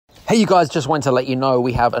Hey, you guys, just wanted to let you know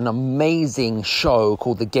we have an amazing show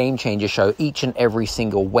called The Game Changer Show each and every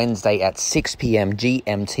single Wednesday at 6 p.m.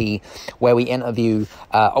 GMT, where we interview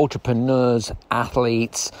entrepreneurs,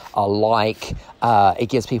 athletes alike. It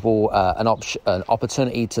gives people an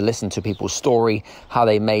opportunity to listen to people's story, how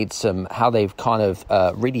they've kind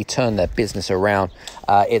of really turned their business around.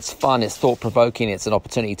 It's fun, it's thought-provoking, it's an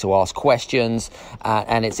opportunity to ask questions,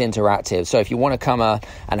 and it's interactive. So if you want to come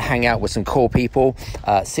and hang out with some cool people,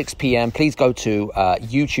 6 p.m., please go to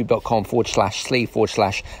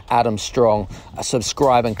youtube.com/sleeve/Adam Strong,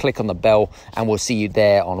 subscribe and click on the bell, and we'll see you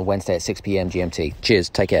there on Wednesday at 6 p.m. GMT. Cheers,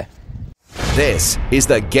 take care. This is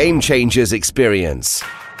the Game Changers Experience.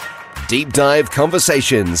 Deep dive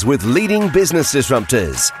conversations with leading business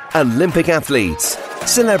disruptors, Olympic athletes,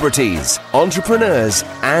 celebrities, entrepreneurs,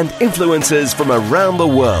 and influencers from around the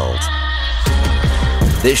world.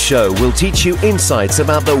 This show will teach you insights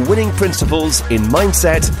about the winning principles in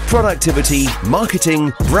mindset, productivity,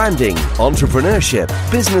 marketing, branding, entrepreneurship,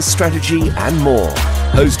 business strategy, and more.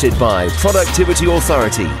 Hosted by Productivity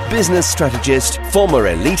Authority, business strategist, former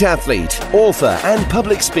elite athlete, author, and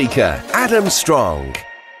public speaker, Adam Strong.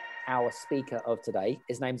 Our speaker of today,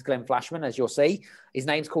 his name's Glenn Flashman, as you'll see. His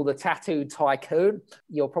name's called the Tattooed Tycoon.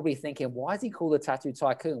 You're probably thinking, why is he called the Tattooed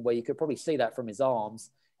Tycoon? Well, you could probably see that from his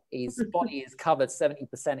arms. His body is covered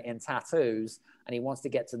 70% in tattoos, and he wants to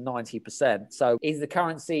get to 90%. So he's the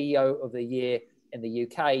current CEO of the year in the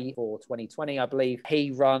UK for 2020, I believe.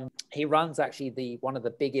 He runs actually one of the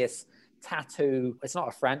biggest tattoo, it's not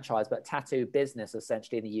a franchise, but tattoo business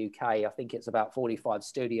essentially in the UK. I think it's about 45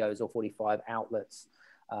 studios or 45 outlets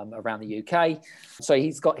around the UK. So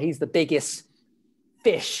he's the biggest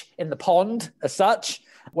fish in the pond as such.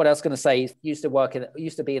 What else can I say? He used to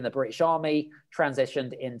be in the British Army,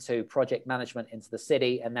 transitioned into project management into the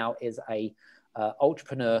city, and now is a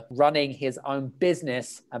entrepreneur running his own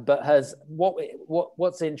business. But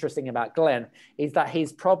what's interesting about Glenn is that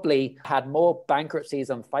he's probably had more bankruptcies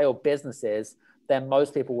and failed businesses than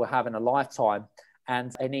most people will have in a lifetime.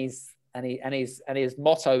 And his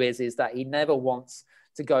motto is that he never wants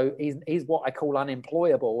to go. He's what I call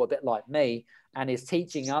unemployable, a bit like me, and is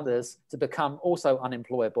teaching others to become also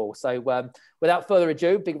unemployable. So without further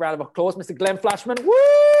ado, big round of applause, Mr. Glenn Flashman.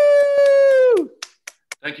 Woo!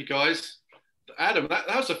 Thank you, guys. Adam, that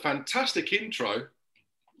was a fantastic intro.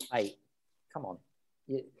 Hey, come on.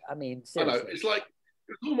 Seriously. I know, it's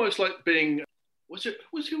almost like being, who was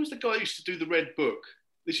the guy who used to do the Red Book?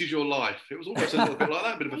 This Is Your Life. It was almost a little bit like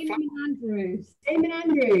that, a bit of a Damon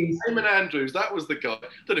Andrews, that was the guy. I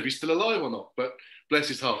don't know if he's still alive or not, but bless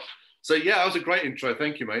his heart. So yeah, that was a great intro.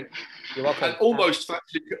 Thank you, mate. You're welcome. And almost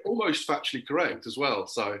factually correct as well.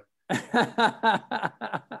 So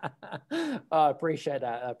I appreciate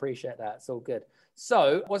that. It's all good.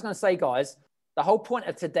 So I was going to say, guys, the whole point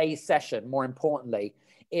of today's session, more importantly,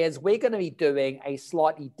 is we're going to be doing a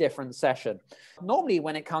slightly different session. Normally,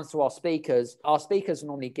 when it comes to our speakers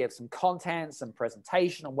normally give some content, some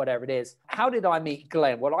presentation, or whatever it is. How did I meet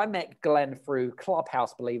Glenn? Well, I met Glenn through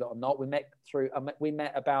Clubhouse, believe it or not. We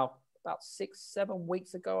met about 6-7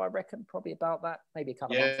 weeks ago, I reckon, probably about that, maybe a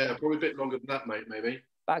couple of months ago. Yeah, probably a bit longer than that, mate, maybe.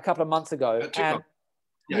 About a couple of months ago. And,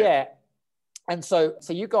 yeah. And so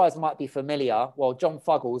you guys might be familiar. Well, John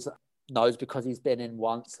Fuggles knows because he's been in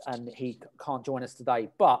once and he can't join us today.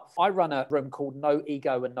 But I run a room called No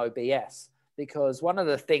Ego and No BS, because one of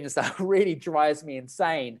the things that really drives me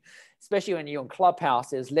insane, especially when you're on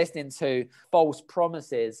Clubhouse, is listening to false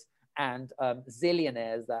promises and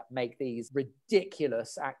zillionaires that make these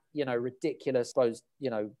ridiculous,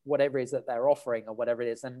 whatever it is that they're offering or whatever it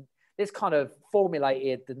is. And this kind of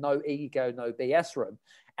formulated the No Ego, No BS room.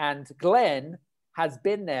 And Glenn has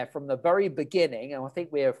been there from the very beginning. And I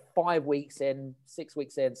think we're 5 weeks in, 6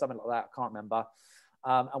 weeks in, something like that. I can't remember.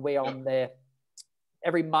 And we're on there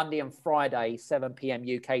every Monday and Friday, 7 p.m.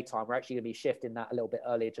 UK time. We're actually going to be shifting that a little bit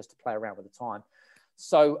earlier just to play around with the time.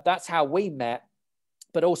 So that's how we met.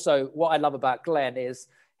 But also what I love about Glenn is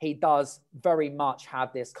he does very much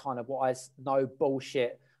have this kind of what I know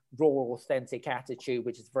bullshit, raw, authentic attitude,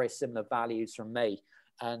 which is very similar values from me.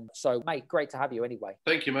 And so, mate, great to have you anyway.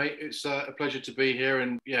 Thank you, mate. It's a pleasure to be here.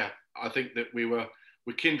 And yeah, I think that we're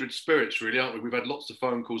kindred spirits, really, aren't we? We've had lots of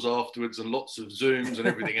phone calls afterwards and lots of Zooms and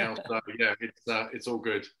everything else. So yeah, it's all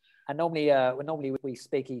good. And normally we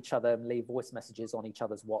speak each other and leave voice messages on each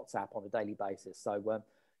other's WhatsApp on a daily basis. So,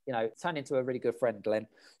 turn into a really good friend, Glenn.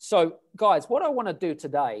 So, guys, what I want to do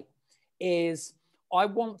today is I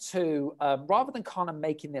want to, rather than kind of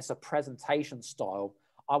making this a presentation style,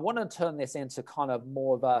 I want to turn this into kind of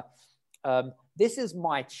more of a, this is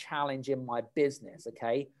my challenge in my business,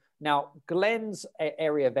 okay? Now, Glenn's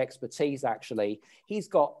area of expertise, actually, he's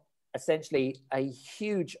got essentially a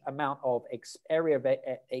huge amount of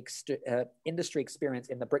industry experience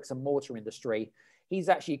in the bricks and mortar industry. He's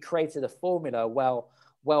actually created a formula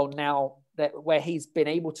now that where he's been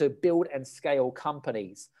able to build and scale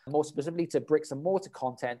companies, more specifically to bricks and mortar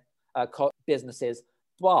content businesses,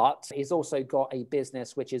 but he's also got a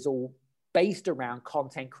business which is all based around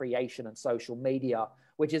content creation and social media,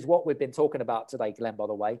 which is what we've been talking about today, Glenn, by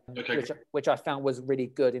the way, okay. which I found was really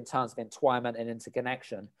good in terms of entwinement and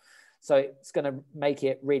interconnection. So it's going to make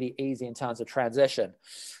it really easy in terms of transition.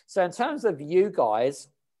 So in terms of you guys,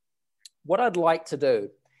 what I'd like to do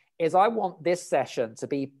is I want this session to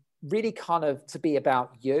be really to be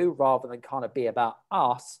about you rather than kind of be about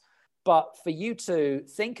us, but for you to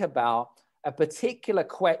think about a particular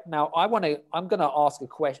question. Now, I'm going to ask a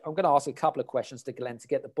question. I'm going to ask a couple of questions to Glenn to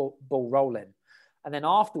get the ball rolling. And then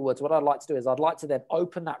afterwards, what I'd like to do is I'd like to then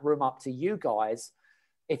open that room up to you guys.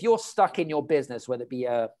 If you're stuck in your business, whether it be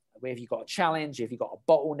if you've got a challenge, if you've got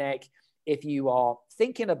a bottleneck, if you are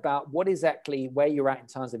thinking about what exactly where you're at in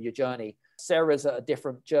terms of your journey. Sarah's at a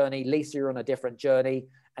different journey. Lisa, you're on a different journey.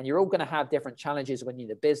 And you're all going to have different challenges when you're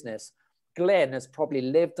in a business. Glenn has probably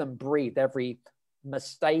lived and breathed every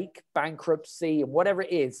mistake, bankruptcy, and whatever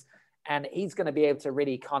it is. And he's going to be able to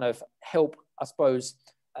really kind of help, I suppose,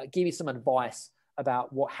 give you some advice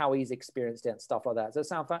about how he's experienced it and stuff like that. Does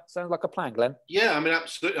that sound like a plan, Glenn? Yeah, I mean,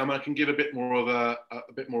 absolutely. I mean, I can give a bit more of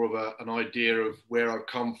an idea of where I've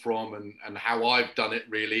come from and how I've done it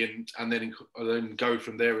really, and then go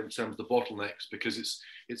from there in terms of the bottlenecks, because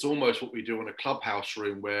it's almost what we do in a clubhouse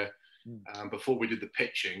room where before we did the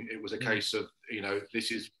pitching, it was a case of,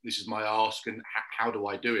 this is my ask and how do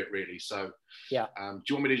I do it really? So yeah. Do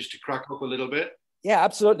you want me to just crack up a little bit? Yeah,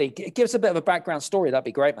 absolutely. Give us a bit of a background story. That'd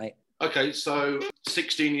be great, mate. Okay, so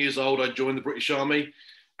 16 years old, I joined the British Army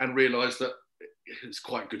and realised that it's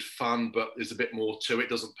quite good fun, but there's a bit more to it. It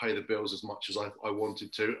doesn't pay the bills as much as I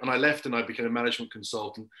wanted to. And I left and I became a management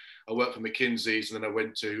consultant. I worked for McKinsey's and then I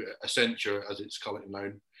went to Accenture, as it's currently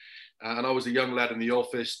known. And I was a young lad in the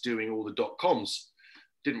office doing all the .coms.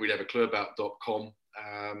 Didn't really have a clue about .com,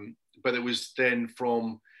 but it was then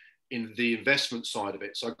in the investment side of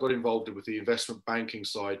it. So I got involved with the investment banking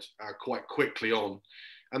side quite quickly on,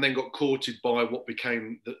 and then got courted by what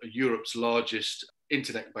became Europe's largest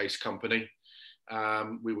internet-based company.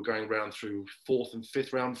 We were going around through 4th and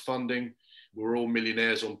 5th round funding. We were all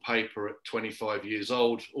millionaires on paper at 25 years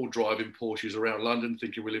old, all driving Porsches around London,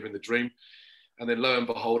 thinking we're living the dream. And then lo and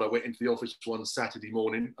behold, I went into the office one Saturday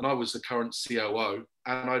morning and I was the current COO.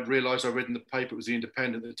 And I'd realised I read in the paper, it was the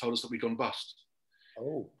Independent that told us that we'd gone bust.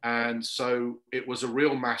 Oh. And so it was a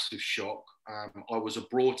real massive shock. I was a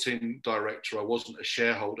brought-in director. I wasn't a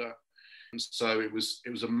shareholder. And so it was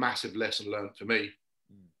a massive lesson learned for me.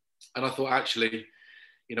 And I thought, actually,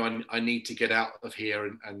 I need to get out of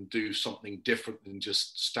here and do something different than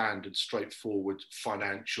just standard, straightforward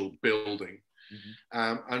financial building.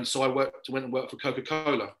 Mm-hmm. And so I went and worked for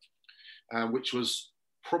Coca-Cola, which was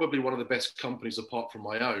probably one of the best companies apart from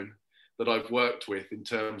my own that I've worked with in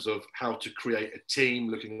terms of how to create a team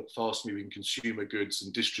looking at fast-moving consumer goods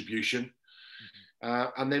and distribution.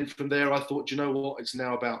 Mm-hmm. And then from there, I thought, you know what, it's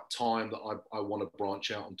now about time that I want to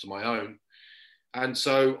branch out onto my own. And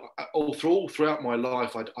so all throughout my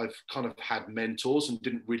life, I've kind of had mentors and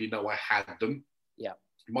didn't really know I had them. Yeah.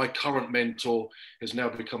 My current mentor has now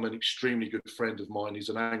become an extremely good friend of mine. He's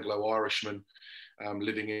an Anglo-Irishman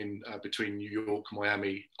living in between New York,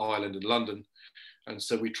 Miami, Ireland and London. And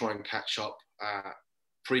so we try and catch up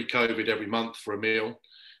pre-COVID every month for a meal.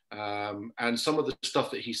 And some of the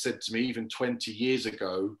stuff that he said to me even 20 years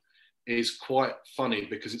ago is quite funny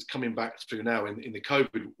because it's coming back through now in the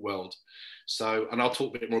COVID world. So, and I'll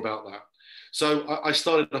talk a bit more about that. So I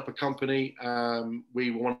started up a company.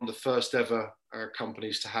 We were one of the first ever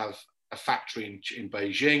companies to have a factory in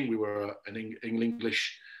Beijing. We were an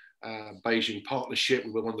English Beijing partnership.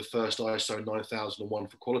 We were one of the first ISO 9001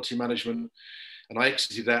 for quality management. And I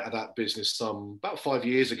exited out of that business about 5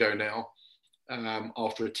 years ago now,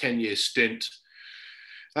 after a 10-year stint.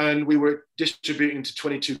 And we were distributing to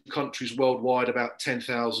 22 countries worldwide, about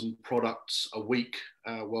 10,000 products a week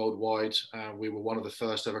worldwide. We were one of the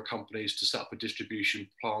first ever companies to set up a distribution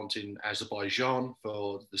plant in Azerbaijan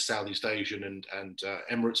for the Southeast Asian and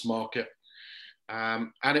Emirates market.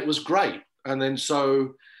 And it was great. And then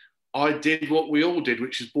so I did what we all did,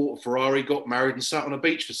 which is bought a Ferrari, got married and sat on a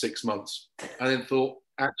beach for 6 months. And then thought,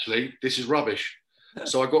 actually, this is rubbish.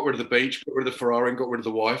 So I got rid of the beach, got rid of the Ferrari and got rid of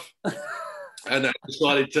the wife. And I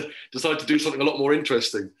decided to do something a lot more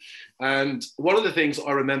interesting. And one of the things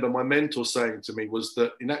I remember my mentor saying to me was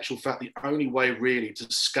that in actual fact, the only way really to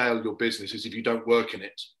scale your business is if you don't work in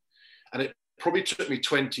it. And it probably took me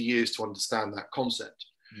 20 years to understand that concept.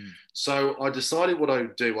 So I decided what I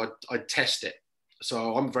would do, I'd test it.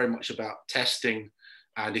 So I'm very much about testing,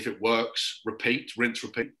 and if it works, repeat, rinse,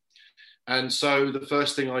 repeat. And so the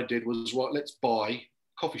first thing I did was, right, let's buy a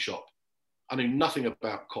coffee shop. I knew nothing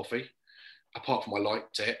about coffee, apart from I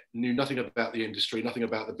liked it, knew nothing about the industry, nothing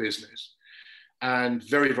about the business. And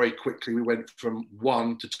very, very quickly, we went from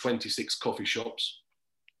 1 to 26 coffee shops.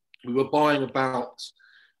 We were buying at about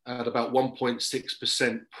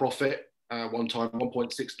 1.6% profit, one time,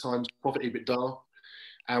 1.6 times profit EBITDA.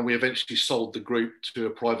 And we eventually sold the group to a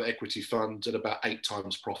private equity fund at about 8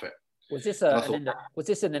 times profit. Was this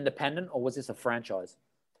an independent or was this a franchise?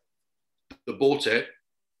 That bought it?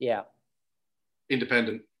 Yeah.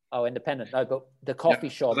 Independent. Oh, independent. No, but the coffee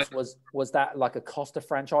shops, was that like a Costa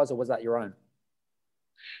franchise or was that your own?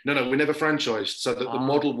 No, we never franchised. So that the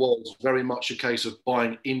model was very much a case of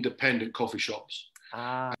buying independent coffee shops.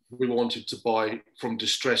 We wanted to buy from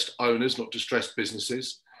distressed owners, not distressed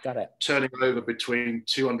businesses. Got it. Turning over between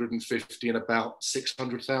 250 and about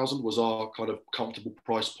 600,000 was our kind of comfortable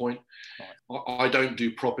price point. Right. I don't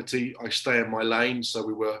do property. I stay in my lane. So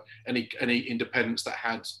we were any independents that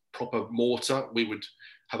had proper mortar, we would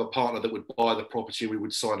have a partner that would buy the property. We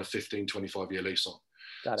would sign a 15, 25-year lease on.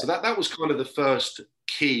 So that was kind of the first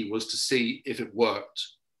key, was to see if it worked.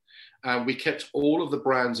 And we kept all of the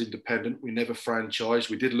brands independent. We never franchised.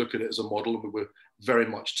 We did look at it as a model, and we were very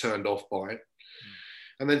much turned off by it.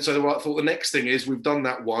 And then so I thought the next thing is, we've done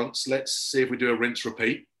that once. Let's see if we do a rinse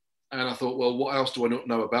repeat. And I thought, well, what else do I not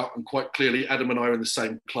know about? And quite clearly, Adam and I are in the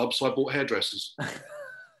same club, so I bought hairdressers.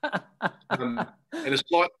 In a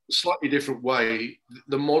slightly different way,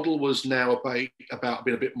 the model was now about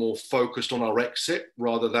being a bit more focused on our exit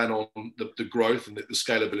rather than on the growth and the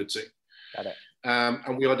scalability. Got it.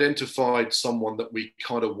 And we identified someone that we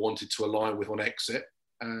kind of wanted to align with on exit.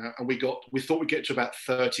 And we thought we'd get to about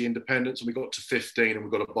 30 independents, and we got to 15, and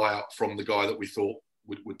we got a buyout from the guy that we thought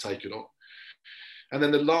would take it on. And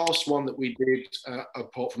then the last one that we did,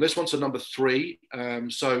 apart from this one, so number 3,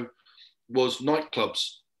 was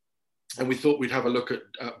nightclubs. And we thought we'd have a look at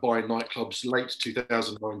buying nightclubs late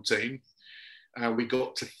 2019. We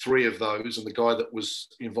got to 3 of those, and the guy that was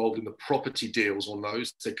involved in the property deals on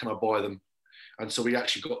those said, can I buy them? And so we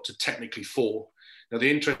actually got to technically 4. Now,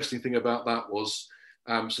 the interesting thing about that was,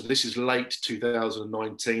 so this is late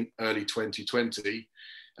 2019, early 2020,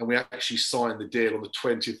 and we actually signed the deal on the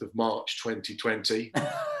 20th of March 2020,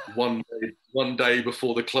 one day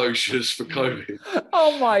before the closures for COVID.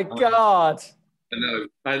 Oh my God. I know,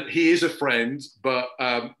 and he is a friend, but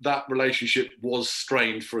that relationship was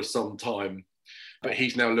strained for some time. But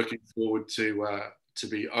he's now looking forward to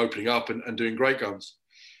be opening up and doing great guns.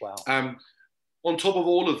 Wow. On top of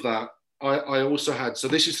all of that, I also had, so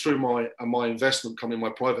this is through my investment company, my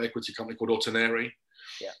private equity company called Otteneri.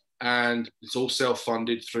 Yeah. And it's all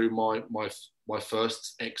self-funded through my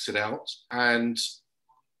first exit out. And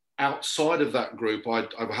outside of that group,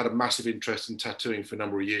 I've had a massive interest in tattooing for a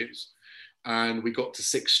number of years. And we got to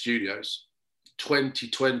 6 studios.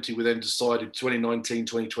 2020, we then decided 2019,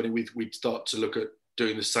 2020, we'd start to look at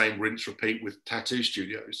doing the same rinse repeat with tattoo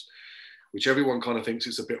studios, which everyone kind of thinks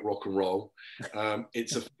it's a bit rock and roll.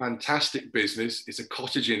 It's a fantastic business. It's a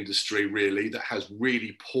cottage industry, really, that has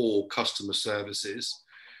really poor customer services.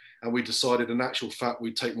 And we decided, in actual fact,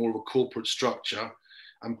 we'd take more of a corporate structure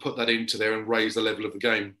and put that into there and raise the level of the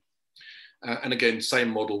game. And again, same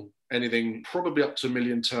model. Anything probably up to $1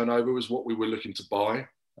 million turnover was what we were looking to buy.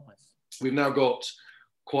 Nice. We've now got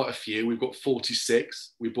quite a few. We've got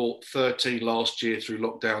 46. We bought 13 last year through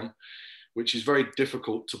lockdown, which is very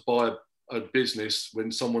difficult to buy a business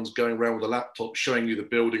when someone's going around with a laptop showing you the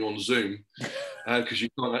building on Zoom, because you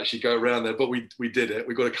can't actually go around there. But we did it.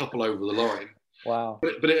 We got a couple over the line. Wow.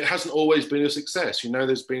 But it hasn't always been a success. You know,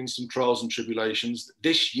 there's been some trials and tribulations.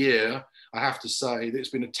 This year, I have to say that it's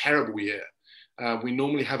been a terrible year. We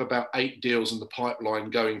normally have about 8 deals in the pipeline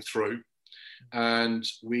going through, and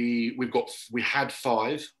we had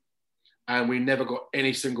 5, and we never got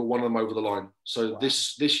any single one of them over the line. So wow.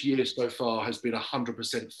 This year so far has been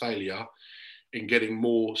 100% failure in getting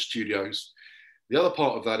more studios. The other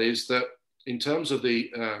part of that is that in terms of the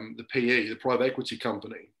PE, the private equity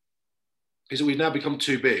company, is that we've now become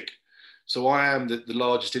too big. So I am the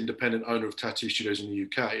largest independent owner of tattoo studios in the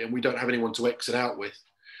UK, and we don't have anyone to exit out with.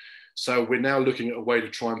 So we're now looking at a way to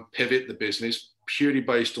try and pivot the business purely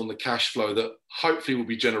based on the cash flow that hopefully we'll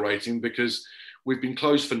be generating, because we've been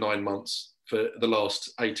closed for 9 months for the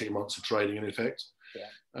last 18 months of trading in effect.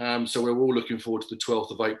 Yeah. So we're all looking forward to the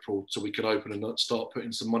 12th of April so we can open and start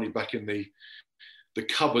putting some money back in the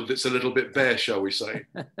cupboard that's a little bit bare, shall we say.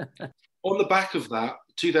 on the back of that,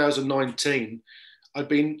 2019, I've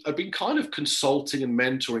been kind of consulting and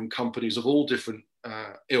mentoring companies of all different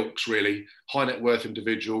ilks, really, high net worth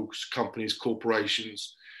individuals, companies,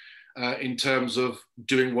 corporations, in terms of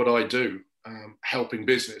doing what I do, helping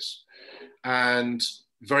business. And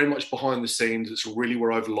very much behind the scenes, it's really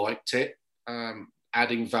where I've liked it,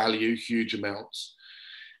 adding value, huge amounts.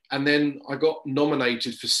 And then I got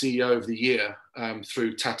nominated for CEO of the Year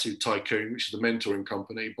through Tattooed Tycoon, which is the mentoring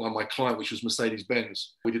company, by my client, which was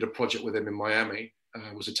Mercedes-Benz. We did a project with them in Miami.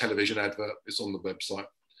 It was a television advert. It's on the website.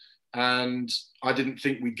 And I didn't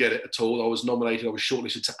think we'd get it at all. I was nominated. I was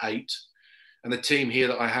shortlisted to 8. And the team here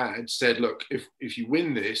that I had said, look, if you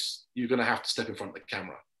win this, you're going to have to step in front of the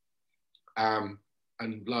camera.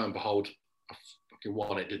 And lo and behold, I fucking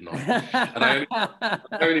won it, didn't I? And I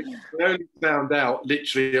only found out,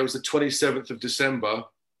 literally, it was the 27th of December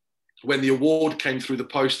when the award came through the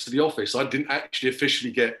post to the office. I didn't actually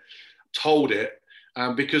officially get told it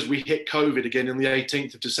because we hit COVID again on the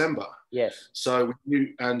 18th of December. Yes. So we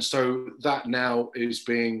knew, and so that now is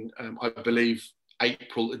being, I believe,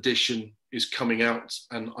 April edition is coming out,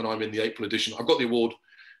 and I'm in the April edition. I've got the award.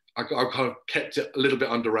 I kind of kept it a little bit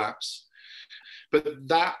under wraps. But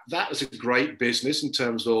that is a great business in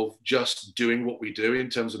terms of just doing what we do in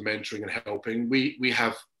terms of mentoring and helping. We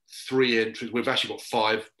have 3 entries. We've actually got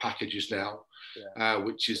 5 packages now,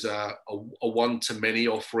 which is a one-to-many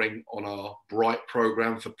offering on our Bright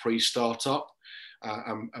program for pre-startup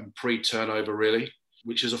and pre-turnover, really,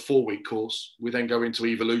 which is a 4-week course. We then go into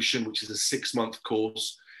Evolution, which is a 6-month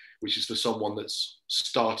course, which is for someone that's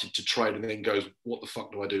started to trade and then goes, what the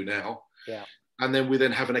fuck do I do now? Yeah. And then we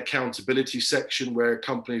then have an accountability section where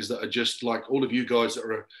companies that are just like all of you guys that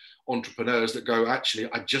are entrepreneurs that go,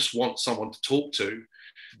 actually, I just want someone to talk to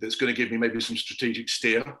that's going to give me maybe some strategic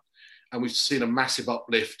steer. And we've seen a massive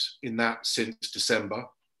uplift in that since December.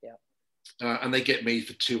 Yeah. And they get me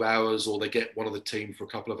for 2 hours, or they get one of the team for a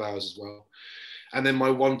couple of hours as well. And then my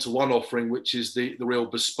one-to-one offering, which is the real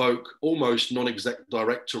bespoke, almost non-exec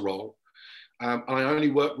director role. And I only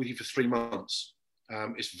work with you for 3 months.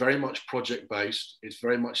 It's very much project-based. It's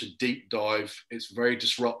very much a deep dive. It's very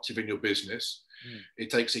disruptive in your business. It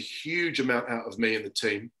takes a huge amount out of me and the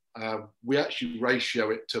team. We actually ratio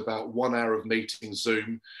it to about 1 hour of meeting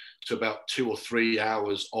Zoom to about 2 or 3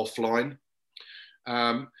 hours offline.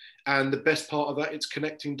 And the best part of that, it's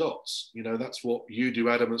connecting dots. You know, that's what you do,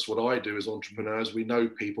 Adam. That's what I do as entrepreneurs. We know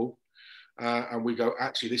people and we go,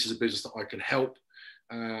 actually, this is a business that I can help.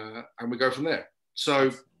 And we go from there.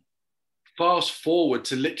 So fast forward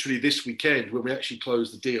to literally this weekend when we actually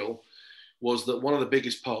closed the deal, was that one of the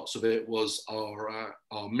biggest parts of it was our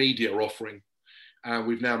media offering.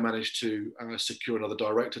 We've now managed to secure another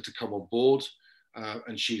director to come on board.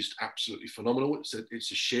 And she's absolutely phenomenal. It's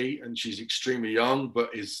a she, and she's extremely young,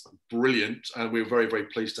 but is brilliant. And we're very, very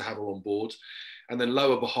pleased to have her on board. And then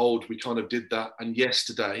lo and behold, we kind of did that. And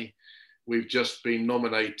yesterday, we've just been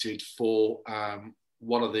nominated for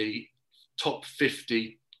one of the top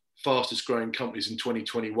 50 fastest growing companies in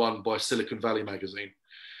 2021 by Silicon Valley magazine.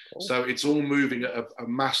 Cool. So it's all moving at a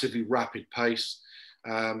massively rapid pace.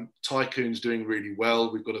 Tycoon's doing really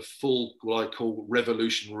well. We've got a full, what I call,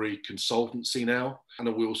 revolutionary consultancy now.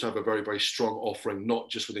 And we also have a very, very strong offering, not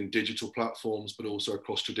just within digital platforms, but also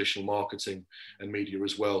across traditional marketing and media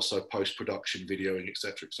as well. So post-production, videoing, et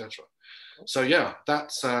cetera, et cetera. So yeah,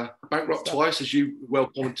 that's bankrupt twice, as you well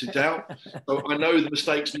pointed out. So I know the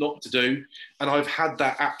mistakes not to do. And I've had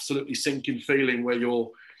that absolutely sinking feeling where you're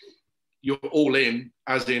all in,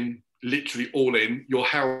 as in literally all in. Your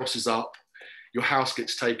house is up. Your house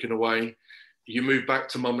gets taken away, you move back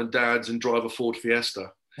to mum and dad's and drive a Ford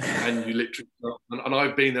Fiesta, and you literally, and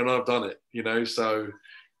I've been there and I've done it, you know, so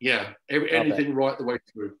yeah, anything right the way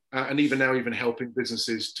through. And even now, even helping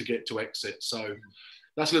businesses to get to exit. So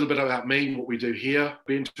that's a little bit about me, what we do here.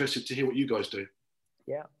 Be interested to hear what you guys do.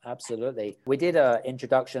 Yeah, absolutely. We did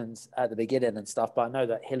introductions at the beginning and stuff, but I know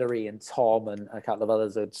that Hillary and Tom and a couple of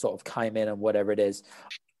others had sort of came in and whatever it is.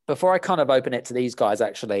 Before I kind of open it to these guys,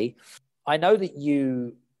 actually, I know that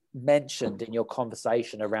you mentioned in your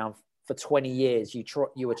conversation around for 20 years,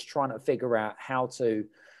 you were trying to figure out how to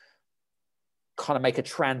kind of make a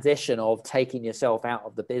transition of taking yourself out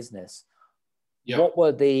of the business. Yeah.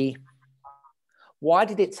 Why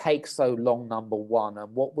did it take so long, number one?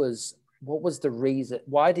 And what was the reason?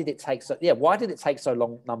 Why did it take so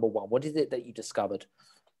long, number one? What is it that you discovered?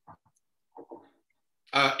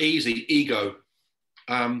 Easy, ego.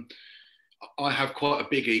 I have quite a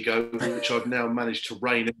big ego, which I've now managed to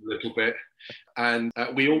rein in a little bit. And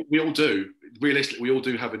we all do. Realistically, we all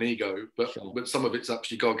do have an ego, but some of it's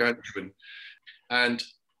actually gargantuan. And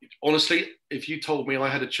honestly, if you told me I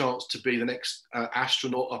had a chance to be the next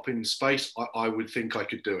astronaut up in space, I would think I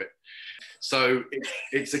could do it. So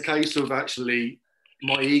it's a case of actually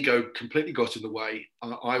my ego completely got in the way.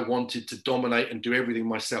 I wanted to dominate and do everything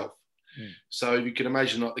myself. So you can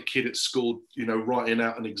imagine like the kid at school, you know, writing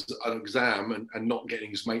out an exam and not getting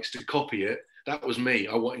his mates to copy it. That was me.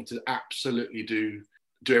 I wanted to absolutely do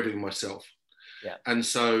everything myself. Yeah. And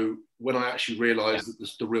so when I actually realized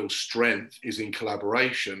that the real strength is in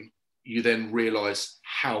collaboration, you then realize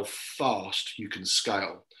how fast you can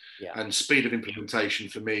scale. Yeah. And speed of implementation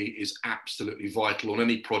for me is absolutely vital on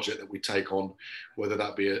any project that we take on, whether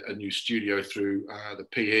that be a new studio through the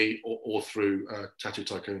PE or through Tattooed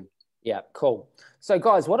Tycoon. Yeah, cool. So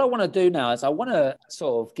guys, what I want to do now is I want to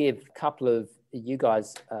sort of give a couple of you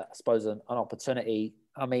guys, I suppose, an opportunity.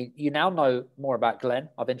 I mean, you now know more about Glenn.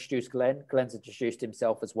 I've introduced Glenn. Glenn's introduced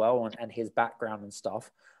himself as well and his background and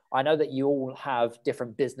stuff. I know that you all have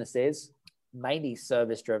different businesses, mainly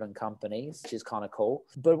service-driven companies, which is kind of cool.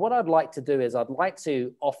 But what I'd like to do is I'd like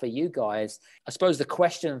to offer you guys, I suppose the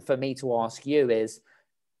question for me to ask you is,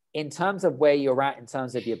 in terms of where you're at in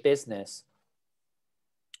terms of your business,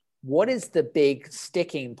 what is the big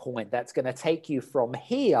sticking point that's going to take you from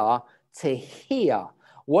here to here?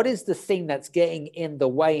 What is the thing that's getting in the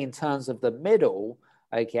way in terms of the middle,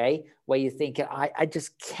 okay, where you think, I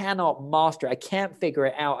just cannot master it. I can't figure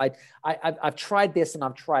it out. I've tried this and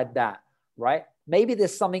I've tried that, right? Maybe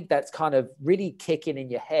there's something that's kind of really kicking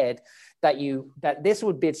in your head that this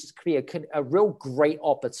would be a real great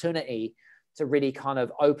opportunity to really kind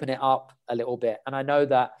of open it up a little bit. And I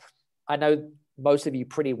know most of you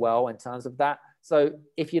pretty well in terms of that. So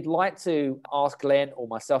if you'd like to ask Glenn or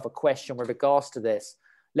myself a question with regards to this,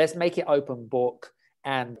 let's make it open book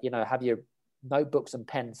and, you know, have your notebooks and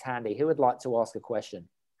pens handy. Who would like to ask a question?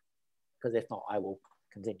 Because if not, I will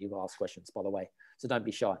continue to ask questions, by the way. So don't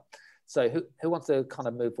be shy. So who wants to kind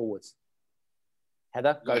of move forwards?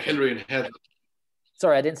 Heather? Go Hillary and Heather.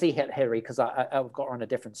 Sorry, I didn't see Hillary because I've got her on a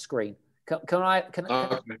different screen.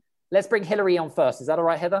 Let's bring Hillary on first. Is that all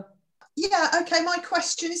right, Heather? Yeah, okay. My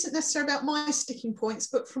question isn't necessarily about my sticking points,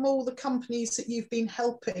 but from all the companies that you've been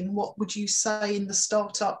helping, what would you say in the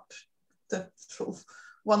startup, the sort of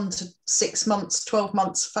 1 to 6 months, 12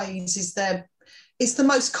 months phase is the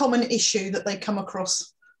most common issue that they come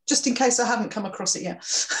across? Just in case I haven't come across it yet.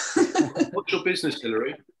 What's your business,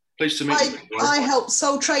 Hillary? Pleased to meet you. I help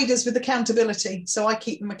sole traders with accountability, so I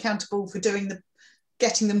keep them accountable for getting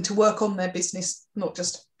them to work on their business, not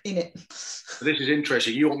just in it. This is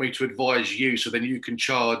interesting. You want me to advise you so then you can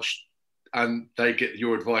charge and they get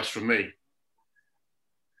your advice from me.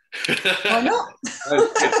 Why not?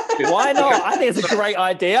 Why not? I think it's a great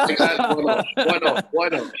idea. Why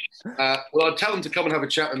not? Well, I'd tell them to come and have a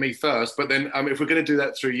chat with me first, but then if we're going to do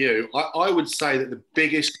that through you, I would say that the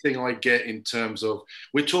biggest thing I get in terms of,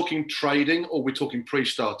 we're talking trading or we're talking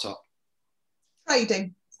pre-startup?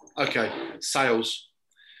 Trading. Okay. Sales.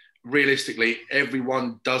 Realistically,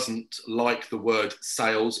 everyone doesn't like the word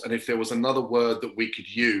sales. And if there was another word that we could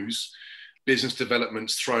use, business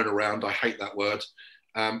development's thrown around. I hate that word.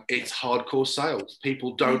 It's hardcore sales.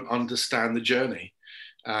 People don't understand the journey.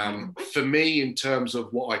 For me, in terms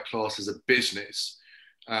of what I class as a business,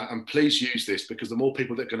 and please use this because the more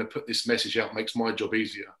people that are going to put this message out makes my job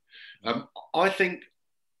easier. I think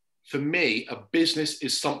for me, a business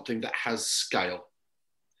is something that has scale.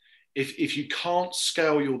 If you can't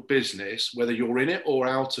scale your business, whether you're in it or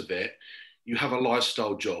out of it, you have a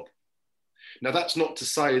lifestyle job. Now, that's not to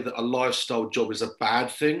say that a lifestyle job is a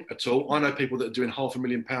bad thing at all. I know people that are doing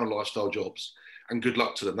 £500,000 lifestyle jobs, and good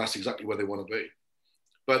luck to them. That's exactly where they want to be.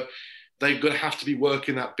 But they're going to have to be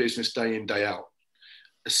working that business day in, day out,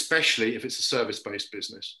 especially if it's a service-based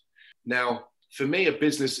business. Now, for me, a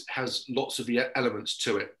business has lots of the elements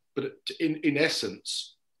to it. But in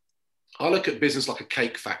essence, I look at business like a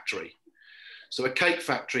cake factory. So a cake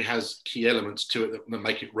factory has key elements to it that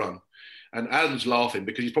make it run. And Adam's laughing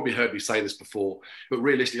because he's probably heard me say this before, but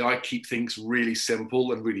realistically, I keep things really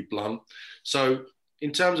simple and really blunt. So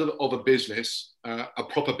in terms of a business, a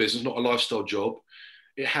proper business, not a lifestyle job,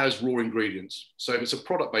 it has raw ingredients. So if it's a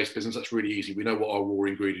product-based business, that's really easy. We know what our raw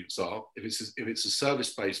ingredients are. If it's a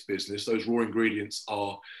service-based business, those raw ingredients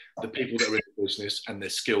are the people that are in the business and their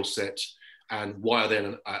skill set and why are they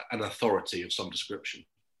an authority of some description.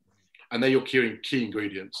 And they're your key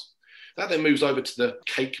ingredients. That then moves over to the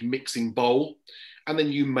cake mixing bowl, and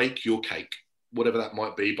then you make your cake, whatever that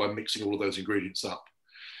might be, by mixing all of those ingredients up.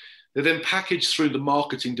 They're then packaged through the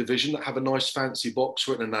marketing division that have a nice fancy box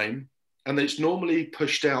written a name, and it's normally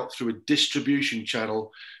pushed out through a distribution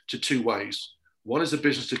channel to two ways. One is a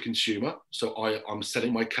business to consumer, so I'm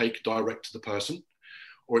selling my cake direct to the person,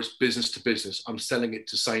 or it's business to business. I'm selling it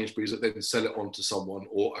to Sainsbury's that then sell it on to someone,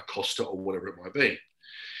 or a Costa, or whatever it might be.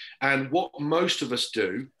 And what most of us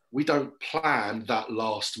do, we don't plan that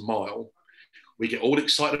last mile. We get all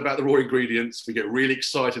excited about the raw ingredients. We get really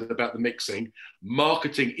excited about the mixing.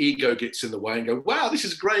 Marketing ego gets in the way and go, wow, this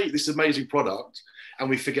is great. This is an amazing product. And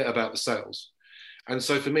we forget about the sales. And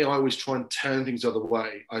so for me, I always try and turn things the other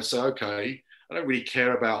way. I say, okay, I don't really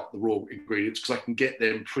care about the raw ingredients because I can get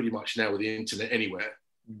them pretty much now with the internet anywhere.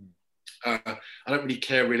 I don't really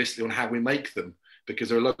care realistically on how we make them because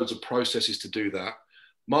there are loads of processes to do that.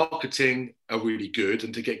 Marketing are really good,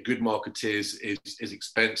 and to get good marketeers is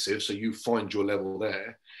expensive, so you find your level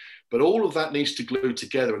there. But all of that needs to glue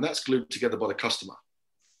together, and that's glued together by the customer.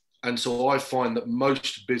 And so I find that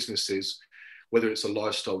most businesses, whether it's a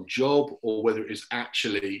lifestyle job or whether it is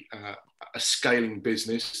actually a scaling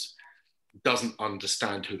business, doesn't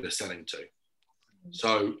understand who they're selling to.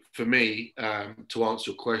 So for me, to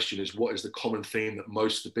answer your question, is what is the common theme that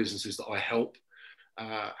most of the businesses that I help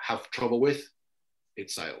have trouble with?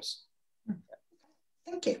 It's sales.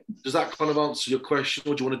 Thank you. Does that kind of answer your question,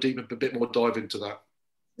 or do you want to a bit more dive into that?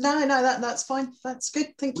 No, that's fine. That's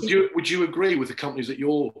good. Thank you. Would you agree with the companies that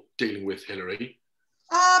you're dealing with, Hilary?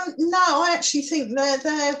 No, I actually think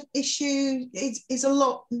their issue is a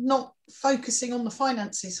lot not focusing on the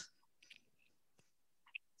finances.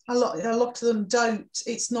 A lot of them don't.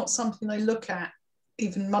 It's not something they look at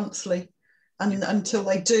even monthly, and until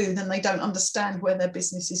they do, then they don't understand where their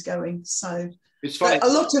business is going. So it's funny. A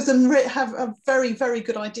lot of them have a very, very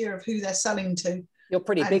good idea of who they're selling to. You're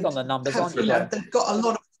pretty big on the numbers, aren't you? They've got a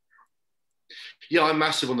lot of. Yeah, I'm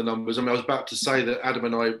massive on the numbers. I mean, I was about to say that Adam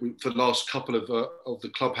and I, for the last couple of the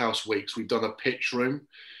Clubhouse weeks, we've done a pitch room.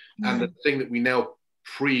 And the thing that we now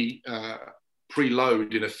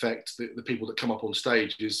preload, in effect, the people that come up on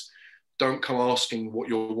stage is, don't come asking what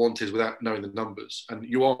your want is without knowing the numbers. And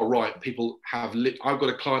you are right. People have I've got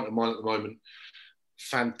a client of mine at the moment,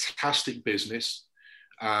 fantastic business,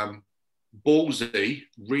 ballsy,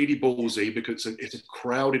 really ballsy, because it's a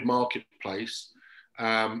crowded marketplace.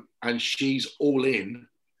 And she's all in.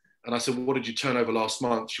 And I said, well, what did you turn over last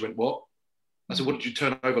month? She went, what? I said, what did you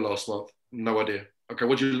turn over last month? No idea. Okay,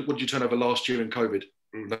 what did you turn over last year in COVID?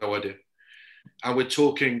 No idea. And we're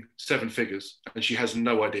talking 7 figures, and she has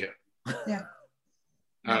no idea. Yeah.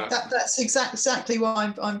 That's exactly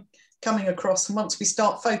what I'm coming across. And once we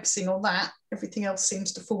start focusing on that, everything else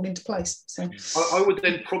seems to fall into place. So I would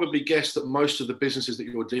then probably guess that most of the businesses that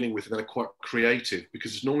you're dealing with are quite creative,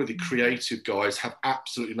 because it's normally the creative guys have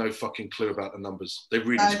absolutely no fucking clue about the numbers. They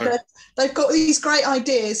really don't. They've got these great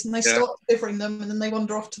ideas and they start delivering them, and then they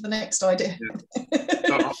wander off to the next idea.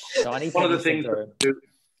 Yeah. One of the things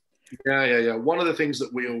one of the things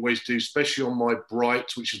that we always do, especially on my Bright,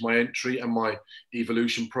 which is my entry, and my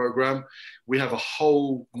Evolution program, we have a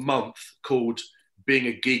whole month called Being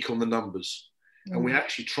a Geek on the Numbers. And we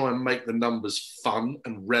actually try and make the numbers fun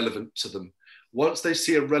and relevant to them. Once they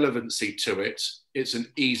see a relevancy to it, it's an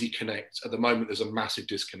easy connect. At the moment, there's a massive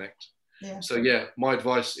disconnect. Yeah. So my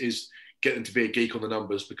advice is get them to be a geek on the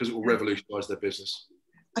numbers, because it will revolutionize their business.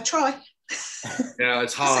 I try. Yeah,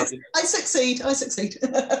 it's hard. I succeed.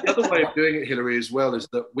 The other way of doing it, Hilary, as well, is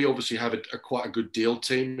that we obviously have quite a good deal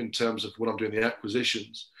team in terms of when I'm doing the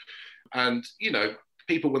acquisitions. And,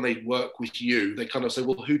 people, when they work with you, they kind of say,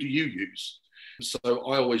 well, who do you use? So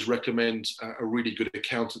I always recommend a really good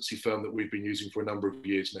accountancy firm that we've been using for a number of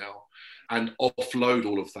years now, and offload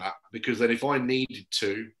all of that, because then if I need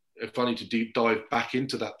to deep dive back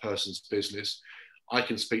into that person's business, I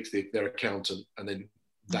can speak to their accountant, and then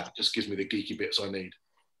that just gives me the geeky bits I need.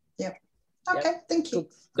 Yeah. Okay, thank you.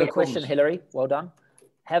 Good question, Hilary. Well done.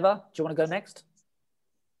 Heather, do you want to go next?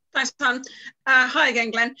 Thanks, Pam. Hi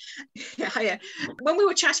again, Glenn. Hiya. When we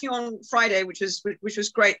were chatting on Friday, which was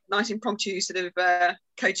great, nice impromptu sort of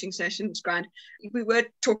coaching sessions, grand. We were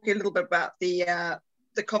talking a little bit about the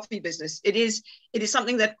coffee business. It is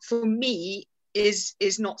something that for me is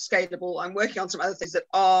not scalable. I'm working on some other things that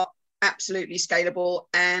are absolutely scalable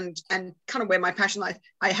and kind of where my passion lies.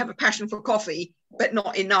 I have a passion for coffee, but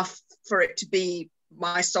not enough for it to be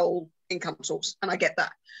my sole income source, and I get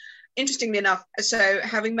that. Interestingly enough, so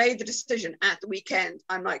having made the decision at the weekend,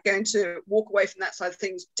 I'm like going to walk away from that side of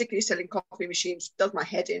things, particularly selling coffee machines, does my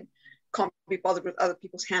head in, can't be bothered with other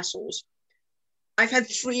people's hassles. I've had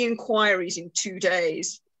 3 inquiries in 2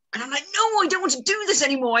 days, and I'm like, no, I don't want to do this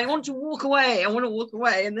anymore. I want to walk away.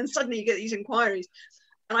 And then suddenly you get these inquiries.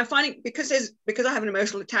 And I find it because I have an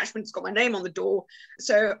emotional attachment, it's got my name on the door.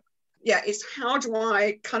 So yeah, it's how do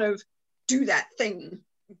I kind of do that thing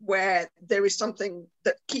where there is something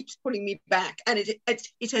that keeps pulling me back, and it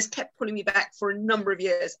has kept pulling me back for a number of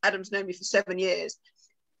years. Adam's known me for 7 years,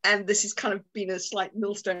 and this has kind of been a slight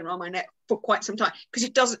millstone around my neck for quite some time, because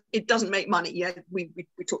it doesn't make money. Yeah, we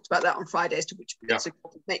talked about that on Friday as to which bits of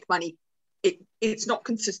it make money. It's not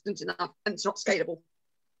consistent enough, and it's not scalable.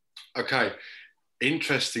 Okay,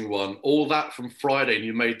 interesting one. All that from Friday, and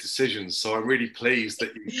you made decisions. So I'm really pleased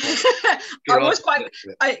that you. I was quite.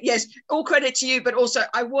 Yes, all credit to you, but also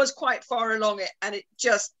I was quite far along it, and it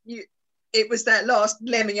was that last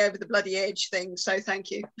lemming over the bloody edge thing. So thank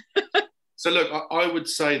you. So look, I would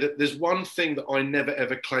say that there's one thing that I never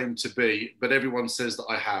ever claimed to be, but everyone says that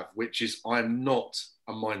I have, which is I'm not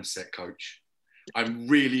a mindset coach. I'm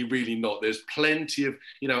really, really not. There's plenty of,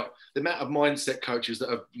 the amount of mindset coaches that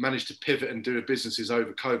have managed to pivot and do businesses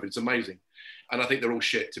over COVID. It's amazing. And I think they're all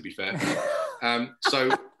shit, to be fair. So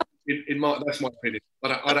that's my opinion.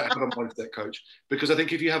 I don't have a mindset coach, because I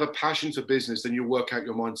think if you have a passion for business, then you'll work out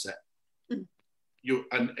your mindset.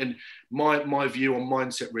 And my view on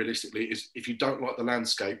mindset realistically is, if you don't like the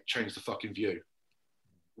landscape, change the fucking view.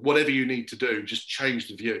 Whatever you need to do, just change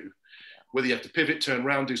the view. Whether you have to pivot, turn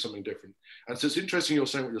around, do something different. And so it's interesting you're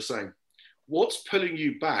saying what you're saying. What's pulling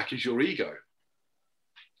you back is your ego.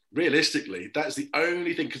 Realistically, that's the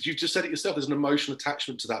only thing, because you just said it yourself, there's an emotional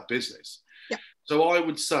attachment to that business. Yeah. So I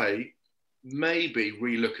would say maybe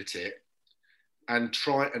relook at it and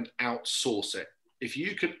try and outsource it. If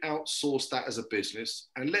you can outsource that as a business,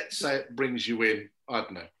 and let's say it brings you in, I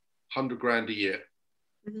don't know, 100 grand a year,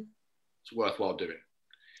 it's worthwhile doing.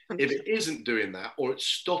 100%. If it isn't doing that, or it's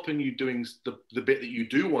stopping you doing the bit that you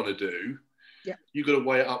do want to do, you've got to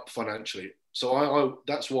weigh it up financially. So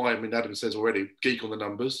that's why, Adam says already, geek on the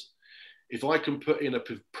numbers. If I can put in a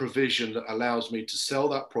provision that allows me to sell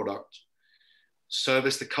that product,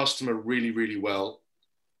 service the customer really, really well,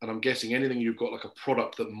 and I'm guessing anything you've got like a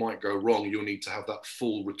product that might go wrong, you'll need to have that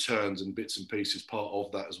full returns and bits and pieces part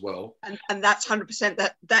of that as well. And that's 100%.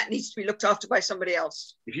 That needs to be looked after by somebody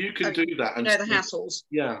else. If you can do that, and the hassles.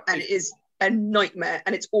 Yeah. And it is a nightmare,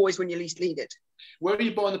 and it's always when you least need it. Where are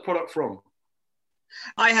you buying the product from?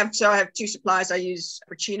 I have two suppliers. I use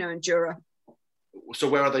Braccino and Dura. So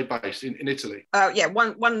where are they based? In Italy?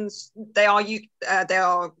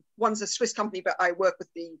 One's a Swiss company, but I work with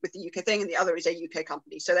the UK thing, and the other is a UK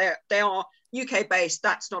company. So they are UK based.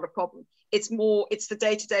 That's not a problem. It's the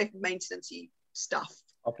day-to-day maintenance-y stuff.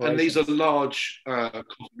 And these are large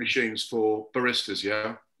machines for baristas,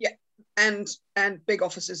 yeah? Yeah, and big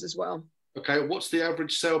offices as well. Okay, what's the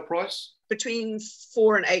average sale price? Between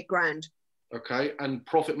 4 and 8 grand. Okay, and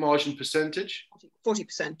profit margin percentage?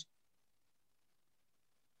 40%.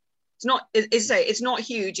 It's not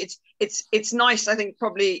huge. It's nice. I think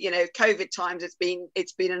probably, COVID times, it's been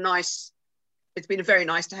very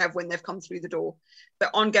nice to have when they've come through the door. But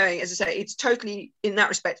ongoing, as I say, it's totally, in that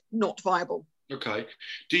respect, not viable. Okay.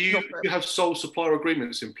 Do you have sole supplier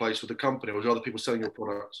agreements in place with the company, or are other people selling your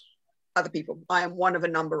products? Other people. I am one of a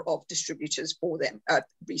number of distributors for them,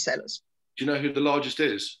 resellers. Do you know who the largest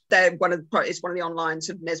is? It's one of the online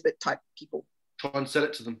sort of Nesbitt type people. Try and sell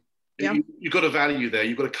it to them. Yeah. You've got a value there.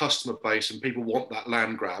 You've got a customer base, and people want that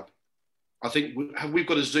land grab. I think we've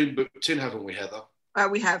got a Zoom booked in, haven't we, Heather?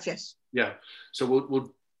 We have, yes. Yeah. So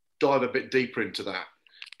we'll dive a bit deeper into that.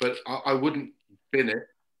 But I wouldn't bin it.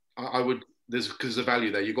 I would, because there's a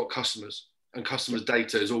value there. You've got customers, and customers'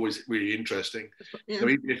 data is always really interesting. Yeah. So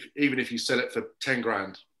even if you sell it for 10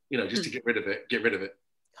 grand, just to get rid of it.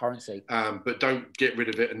 Currency. But don't get rid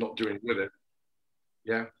of it and not do anything with it.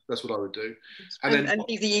 Yeah, that's what I would do. And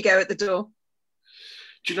leave the ego at the door.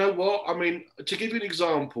 Do you know what? To give you an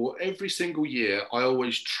example, every single year I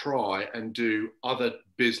always try and do other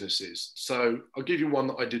businesses. So I'll give you one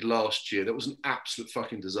that I did last year that was an absolute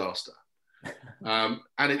fucking disaster. And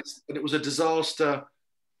it was a disaster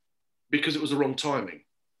because it was the wrong timing.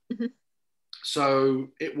 Mm-hmm. So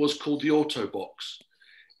it was called the Auto Box,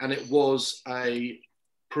 and it was a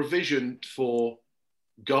provision for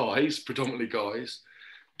guys, predominantly guys,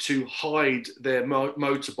 to hide their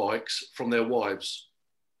motorbikes from their wives.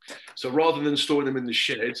 So rather than storing them in the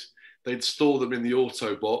shed, they'd store them in the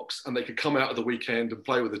Auto Box, and they could come out of the weekend and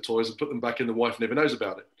play with the toys and put them back in. The wife never knows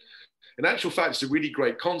about it. In actual fact, it's a really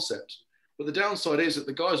great concept. But the downside is that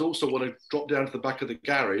the guys also want to drop down to the back of the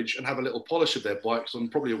garage and have a little polish of their bikes on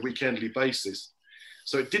probably a weekendly basis.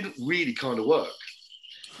 So it didn't really kind of work.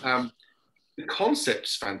 The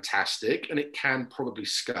concept's fantastic, and it can probably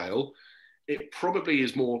scale. It probably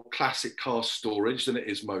is more classic car storage than it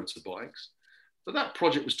is motorbikes. But that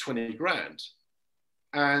project was 20 grand,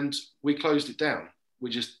 and we closed it down. We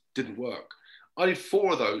just didn't work. I did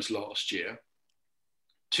 4 of those last year.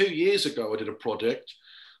 2 years ago, I did a project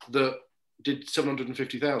that did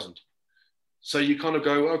 750,000. So you kind of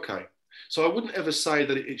go, okay. So I wouldn't ever say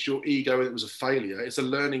that it's your ego and it was a failure. It's a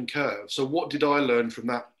learning curve. So what did I learn from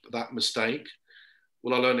that mistake?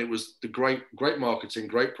 Well, I learned it was the great marketing,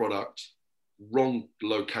 great product, wrong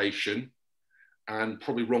location, and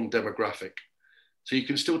probably wrong demographic. So you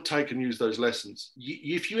can still take and use those lessons.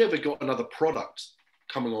 If you ever got another product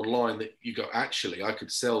coming online that you go, actually, I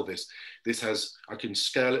could sell this. I can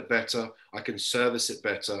scale it better. I can service it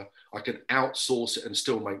better. I can outsource it and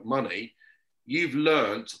still make money. You've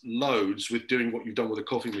learned loads with doing what you've done with a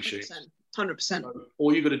coffee machine. 100%. So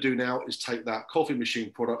all you've got to do now is take that coffee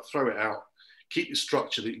machine product, throw it out, keep your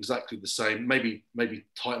structure exactly the same, maybe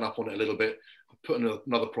tighten up on it a little bit, put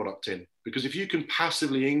another product in. Because if you can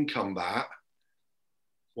passively income that,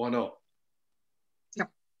 why not? Yep.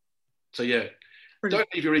 So yeah, brilliant.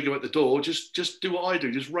 Don't leave your ego at the door. Just do what I do.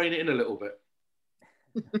 Just rein it in a little bit.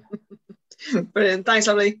 Brilliant. Thanks,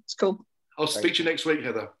 lovely. It's cool. I'll speak to you next week,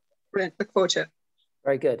 Heather. Brilliant. Look forward to it.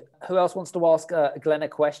 Very good. Who else wants to ask Glenn a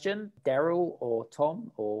question? Daryl or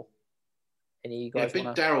Tom or any of you guys? Yeah,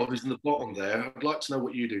 big Daryl who's in the bottom there. I'd like to know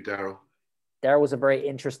what you do, Daryl. Daryl was a very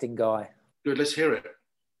interesting guy. Good, let's hear it.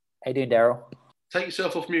 How you doing, Daryl? Take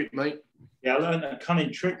yourself off mute, mate. Yeah, I learned a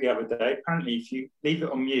cunning trick the other day. Apparently, if you leave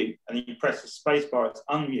it on mute and then you press the space bar, it's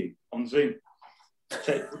unmute on Zoom.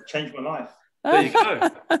 Changed my life. There you go.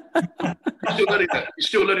 You're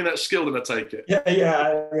still learning that skill, then I take it.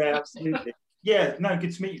 Yeah, absolutely. Yeah, no,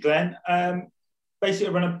 good to meet you, Glenn. Basically,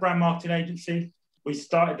 I run a brand marketing agency. We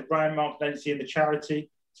started the brand marketing agency in the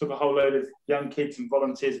charity, took a whole load of young kids and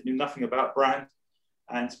volunteers that knew nothing about brand,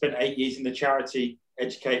 and spent 8 years in the charity,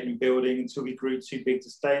 educating and building until we grew too big to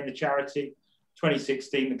stay in the charity.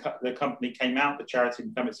 2016, the company came out, the charity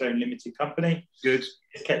became its own limited company. Good.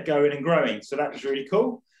 It kept going and growing, so that was really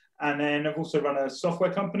cool. And then I've also run a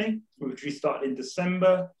software company, which we started in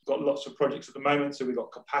December. Got lots of projects at the moment, so we've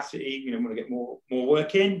got capacity. We want to get more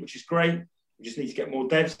work in, which is great. We just need to get more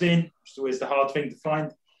devs in, which is always the hard thing to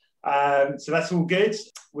find. So that's all good.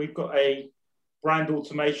 We've got a brand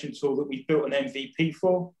automation tool that we've built an MVP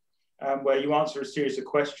for, where you answer a series of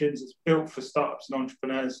questions. It's built for startups and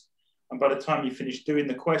entrepreneurs. And by the time you finish doing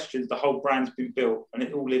the questions, the whole brand's been built and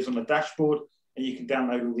it all lives on a dashboard. And you can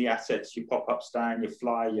download all the assets, your pop-up stand, your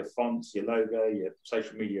flyer, your fonts, your logo, your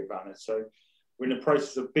social media banners. So we're in the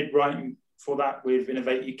process of bid writing for that with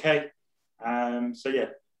Innovate UK. So yeah,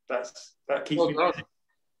 that keeps me busy.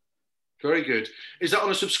 Very good. Is that on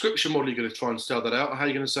a subscription model you're going to try and sell that out? Or how are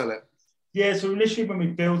you going to sell it? Yeah, so initially when we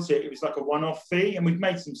built it, it was like a one-off fee, and we've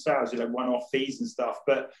made some sales, one-off fees and stuff.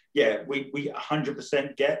 But yeah, we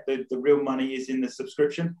 100% get the real money is in the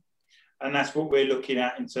subscription. And that's what we're looking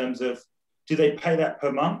at in terms of, do they pay that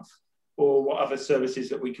per month, or what other services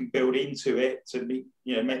that we can build into it to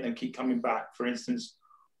make them keep coming back? For instance,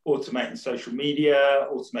 automating social media,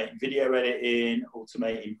 automating video editing,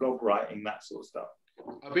 automating blog writing, that sort of stuff.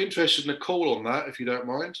 I'd be interested in a call on that, if you don't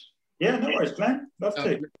mind. Yeah, no worries, Glenn. Love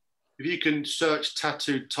to. If you can search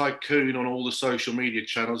Tattooed Tycoon on all the social media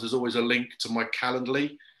channels, there's always a link to my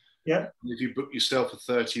Calendly. Yeah. And if you book yourself a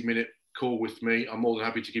 30-minute call with me, I'm more than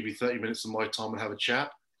happy to give you 30 minutes of my time and have a chat.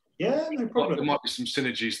 Yeah, no problem. There might be some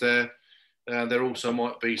synergies there. There also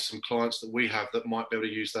might be some clients that we have that might be able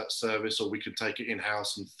to use that service, or we can take it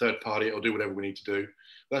in-house and third party it or do whatever we need to do.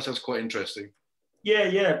 That sounds quite interesting.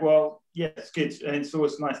 Yeah. Well, yeah, it's good. And it's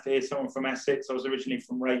always nice to hear someone from Essex. I was originally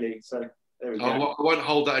from Raleigh, so there we go. I won't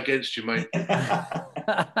hold that against you, mate. I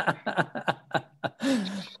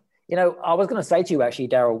was going to say to you, actually,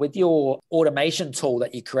 Daryl, with your automation tool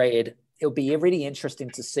that you created, it'll be really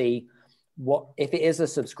interesting to see what, if it is a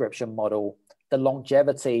subscription model, the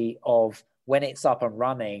longevity of when it's up and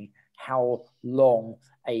running, how long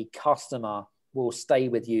a customer will stay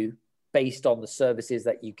with you based on the services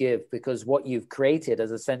that you give. Because what you've created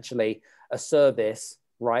is essentially a service,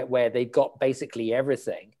 right, where they've got basically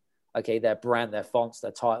everything, okay, their brand, their fonts,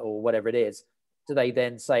 their title, whatever it is. Do they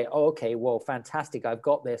then say, oh, okay, well, fantastic, I've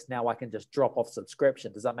got this, now I can just drop off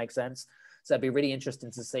subscription? Does that make sense? So it'd be really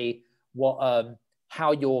interesting to see what,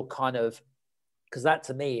 how you're kind of, because that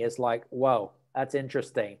to me is like, wow, that's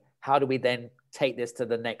interesting. How do we then take this to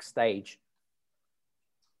the next stage?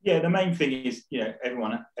 Yeah, the main thing is,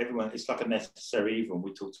 everyone, it's like a necessary evil.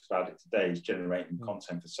 We talked about it today, is generating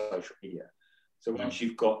content for social media. So once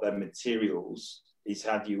you've got the materials, is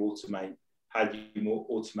how do you automate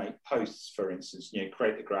posts, for instance,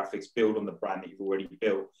 create the graphics, build on the brand that you've already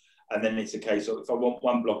built. And then it's a case of, if I want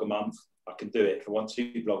one blog a month, I can do it. If I want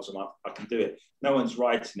 2 blogs a month, I can do it. No one's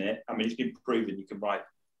writing it. I mean, it's been proven you can write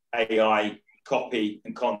AI copy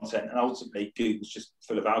and content, and ultimately Google's just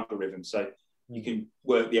full of algorithms. So you can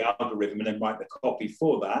work the algorithm and then write the copy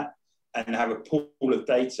for that and have a pool of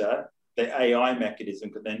data. The AI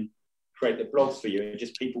mechanism can then create the blogs for you, and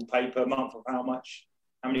just people pay per month of how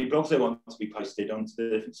many blogs they want to be posted onto the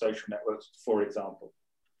different social networks, for example.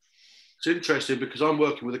 It's interesting because I'm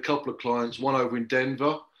working with a couple of clients, one over in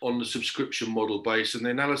Denver on the subscription model base. And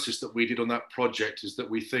the analysis that we did on that project is that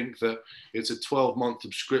we think that it's a 12-month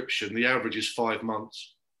subscription. The average is 5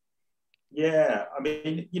 months. Yeah, I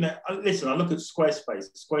mean, listen, I look at Squarespace.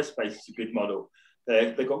 Squarespace is a good model.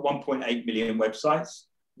 They've got 1.8 million websites.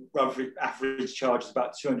 Average charge is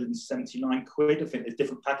about 279 quid. I think there's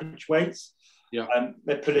different package weights. Yeah.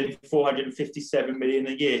 They're putting 457 million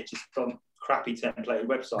a year just on crappy templated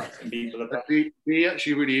websites, and people are It'd be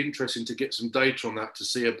actually really interesting to get some data on that to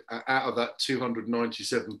see out of that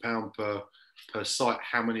 £297 per site,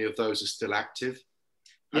 how many of those are still active.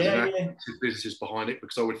 Active businesses behind it,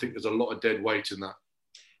 because I would think there's a lot of dead weight in that.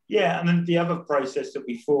 Yeah, and then the other process that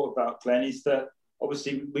we thought about, Glenn, is that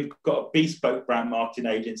obviously we've got a bespoke brand marketing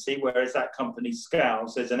agency, whereas that company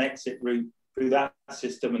scales, there's an exit route through that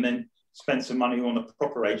system, and then spend some money on a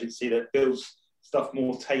proper agency that builds stuff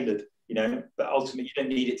more tailored. But ultimately you don't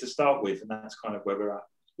need it to start with, and that's kind of where we're at.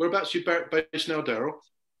 Whereabouts are you based now, Daryl?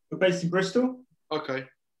 We're based in Bristol. Okay.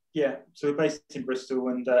 Yeah, so we're based in Bristol,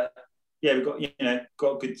 and we've got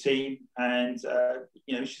got a good team, and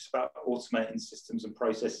it's just about automating systems and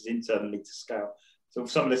processes internally to scale. So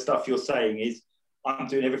some of the stuff you're saying is I'm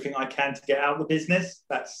doing everything I can to get out of the business.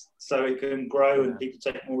 That's so it can grow and people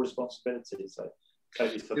take more responsibility. So.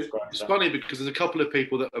 Totally it's funny because there's a couple of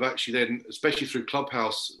people that have actually then, especially through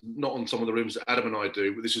Clubhouse, not on some of the rooms that Adam and I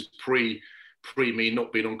do, but this is pre me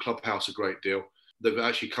not being on Clubhouse a great deal. They've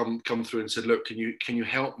actually come through and said, look, can you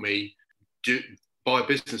help me buy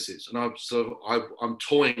businesses? And I'm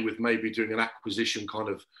toying with maybe doing an acquisition kind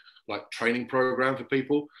of like training program for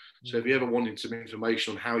people. So if you ever wanted some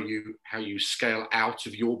information on how you scale out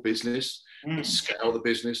of your business, scale the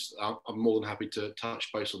business, I'm more than happy to touch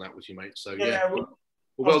base on that with you, mate. So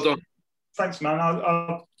well done. Thanks, man.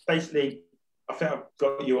 I'll basically, I think I've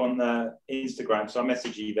got you on Instagram, so I'll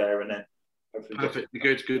message you there, and then hopefully. Perfect.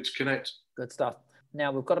 Good to connect. Good stuff.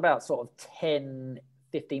 Now we've got about sort of 10,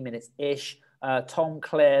 15 minutes-ish. Tom,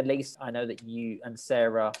 Claire, Lisa, I know that you and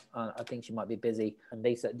Sarah, I think she might be busy. And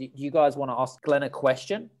Lisa, do you guys want to ask Glenn a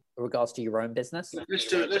question in regards to your own business? Let's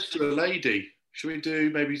do a lady. Should we do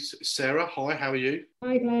maybe Sarah? Hi, how are you?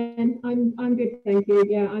 Hi, Glenn. I'm good, thank you.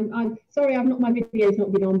 Yeah, I'm sorry, my video's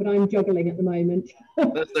not been on, but I'm juggling at the moment.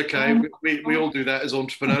 That's okay. We all do that as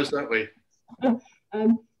entrepreneurs, don't we?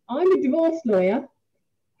 I'm a divorce lawyer.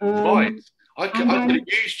 Right. I could have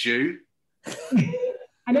used you.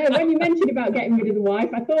 I know, when you mentioned about getting rid of the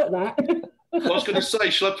wife, I thought that. I was going to say,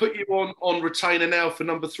 shall I put you on retainer now for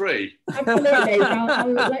number 3? Absolutely.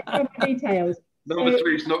 I'll let you have the details. Number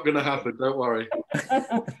 3 is not going to happen, don't worry.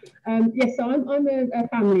 Yes, so I'm a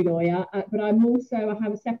family lawyer, but I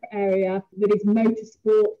have a separate area that is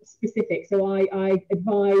motorsport specific. So I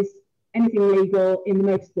advise anything legal in the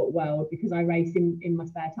motorsport world because I race in my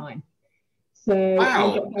spare time. So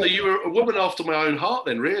wow, so you were a woman after my own heart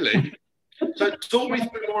then, really? So talk me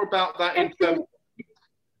through more about that.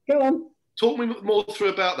 Go on. Talk me more through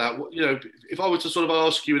about that. If I were to sort of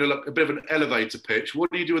ask you in a bit of an elevator pitch,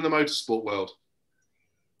 what do you do in the motorsport world?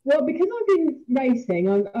 Well, because I've been racing,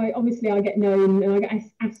 I get known and I get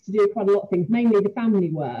asked to do quite a lot of things, mainly the family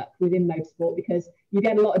work within motorsport, because you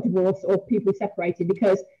get a lot of divorce or people separated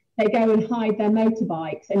because they go and hide their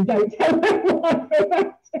motorbikes and don't tell anyone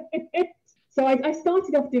about it. So I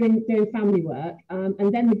started off doing family work,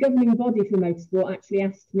 and then the governing body for motorsport actually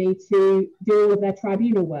asked me to do all of their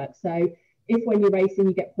tribunal work. So if when you're racing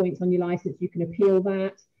you get points on your licence, you can appeal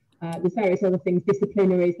that. There's various other things,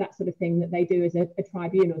 disciplinaries, that sort of thing that they do as a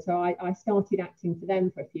tribunal. So I started acting for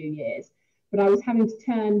them for a few years, but I was having to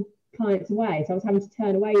turn clients away. So I was having to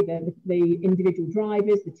turn away the individual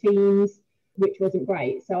drivers, the teams, which wasn't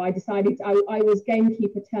great. So I decided I was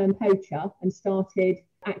gamekeeper turned poacher and started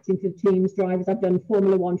acting for the teams, drivers. I've done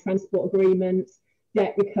Formula One transport agreements,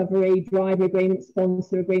 debt recovery, driver agreements,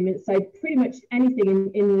 sponsor agreements. So pretty much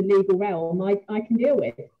anything in the legal realm I can deal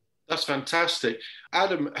with. That's fantastic.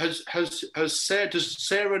 Adam, does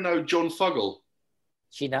Sarah know John Fuggle?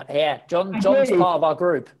 John's part of our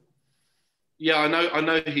group. Yeah, I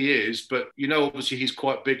know he is, but obviously he's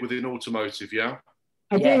quite big within automotive, yeah?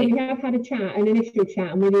 I do. We have had an initial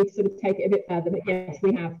chat, and we need to sort of take it a bit further, but yes,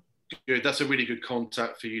 we have. Good. That's a really good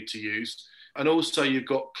contact for you to use. And also you've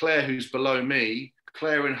got Claire, who's below me.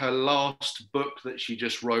 Claire, in her last book that she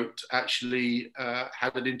just wrote, actually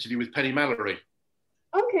had an interview with Penny Mallory.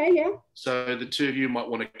 Okay, yeah. So the two of you might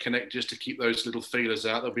want to connect just to keep those little feelers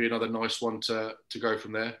out. There'll be another nice one to go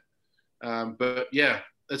from there. But yeah,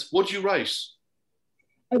 what do you race?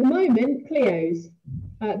 At the moment, Clio's.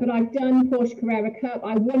 But I've done Porsche Carrera Cup.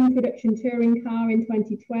 I won production touring car in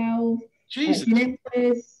 2012. Jesus.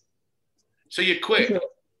 Ginettas. So you quit? Not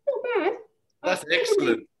bad. That's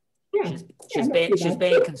excellent. Yeah. She's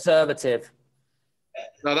being conservative.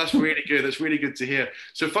 No, that's really good. That's really good to hear.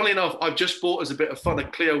 So funny enough, I've just bought as a bit of fun a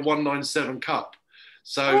Clio 197 Cup.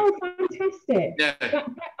 So fantastic. Yeah.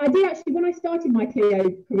 I did actually, when I started my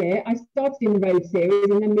Clio career, I started in the road series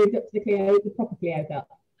and then moved up to the proper Clio Cup.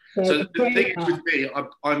 So the thing is with me,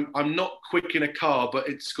 I'm not quick in a car, but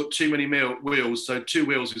it's got too many wheels. So 2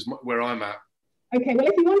 wheels is where I'm at. Okay, well,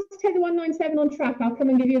 if you want to take the 197 on track, I'll come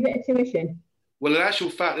and give you a bit of tuition. Well, in actual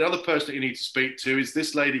fact, the other person that you need to speak to is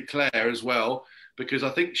this lady Claire as well, because I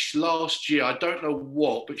think last year, I don't know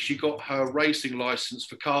what, but she got her racing license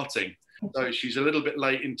for karting. So she's a little bit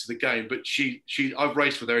late into the game, but I've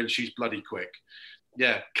raced with her and she's bloody quick.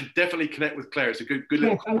 Yeah, definitely connect with Claire. It's a good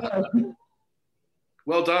little. Yes, I will.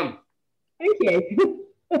 Well done. Thank you.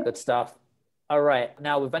 Good stuff. All right.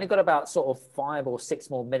 Now we've only got about sort of 5 or 6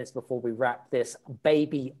 more minutes before we wrap this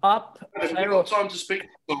baby up. Have we got time to speak to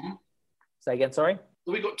Tom? Say again, sorry? Have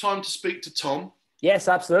we got time to speak to Tom? Yes,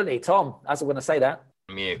 absolutely. Tom, as I'm going to say that.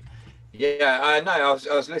 Mute. Yeah, no, I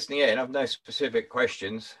was listening in. I've no specific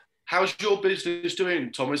questions. How's your business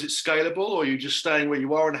doing, Tom? Is it scalable, or are you just staying where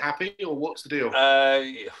you are and happy, or what's the deal?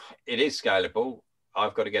 It is scalable.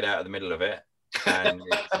 I've got to get out of the middle of it, and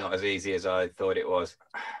it's not as easy as I thought it was.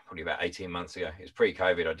 Probably about 18 months ago. It was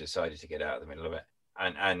pre-COVID. I decided to get out of the middle of it,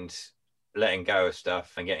 and letting go of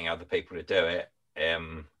stuff and getting other people to do it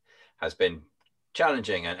has been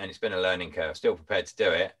challenging, and it's been a learning curve. Still prepared to do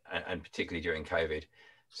it, and particularly during COVID,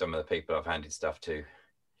 some of the people I've handed stuff to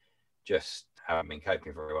just haven't been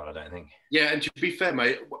coping very well, I don't think. Yeah, and to be fair,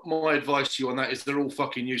 mate, my advice to you on that is they're all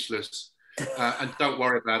fucking useless, and don't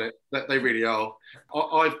worry about it. They really are.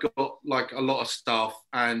 I've got like a lot of staff,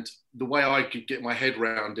 and the way I could get my head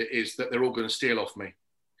around it is that they're all going to steal off me.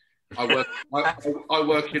 I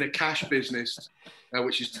work in a cash business,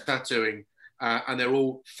 which is tattooing, and they're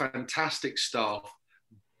all fantastic staff.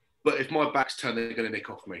 But if my back's turned, they're going to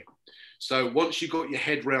nick off me. So once you've got your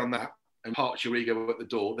head around that and park your ego at the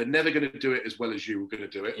door, they're never going to do it as well as you were going to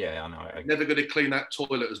do it. Yeah, I know. Never going to clean that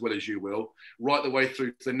toilet as well as you will, right the way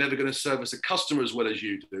through. They're never going to service a customer as well as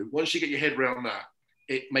you do. Once you get your head around that,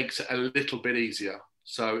 it makes it a little bit easier.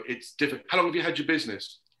 So it's different. How long have you had your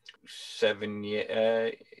business? 7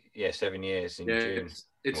 years. 7 years in June.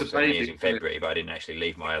 It's a 7 baby. years in February, but I didn't actually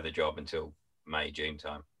leave my other job until May, June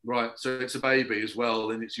time. Right, so it's a baby as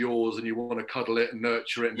well, and it's yours, and you want to cuddle it and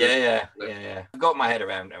nurture it. And Yeah. I've got my head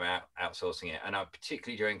around outsourcing it, and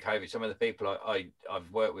particularly during COVID, some of the people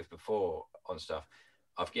I've worked with before on stuff,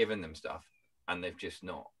 I've given them stuff, and they've just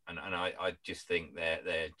not, and I just think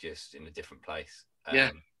they're just in a different place.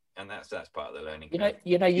 And that's part of the learning.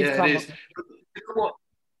 You've come.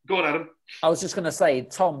 Go on, Adam. I was just going to say,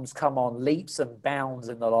 Tom's come on leaps and bounds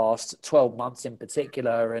in the last 12 months in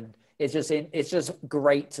particular, and it's just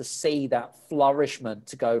great to see that flourishment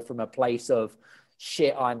to go from a place of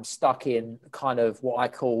shit, I'm stuck in kind of what I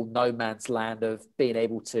call no man's land of being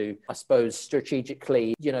able to, I suppose,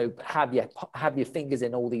 strategically, have your fingers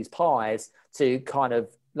in all these pies to kind of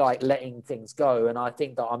like letting things go. And I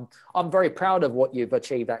think that I'm very proud of what you've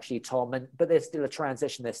achieved actually, Tom, but there's still a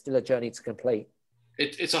transition. There's still a journey to complete.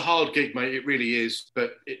 It's a hard gig, mate. It really is.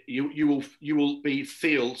 But you will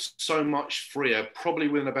feel so much freer, probably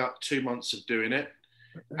within about 2 months of doing it.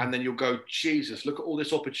 And then you'll go, Jesus, look at all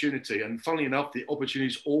this opportunity. And funnily enough, the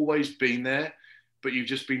opportunity's always been there, but you've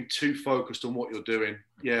just been too focused on what you're doing.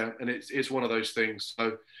 Yeah, and it's one of those things.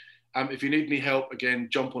 So if you need any help, again,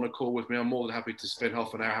 jump on a call with me. I'm more than happy to spend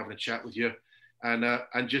half an hour having a chat with you,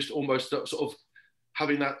 and just almost sort of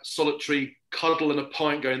having that solitary cuddle and a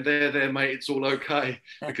pint going, there, mate, it's all okay.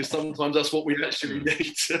 Because sometimes that's what we actually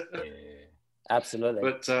need. Absolutely.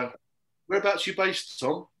 But whereabouts are you based,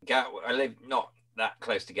 Tom? I live not that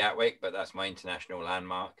close to Gatwick, but that's my international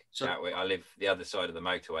landmark. So, Gatwick. I live the other side of the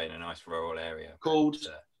motorway in a nice rural area. Called?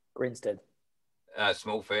 Grinstead.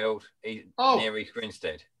 Smallfield, near East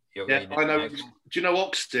Grinstead. I know. Do you know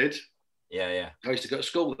Oxted? Yeah. I used to go to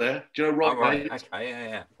school there. Do you know Rob? Right. Okay,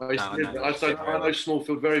 yeah. I know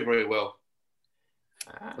Smallfield very, very well.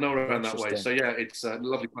 I know around that way. So, yeah, it's a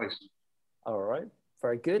lovely place. All right.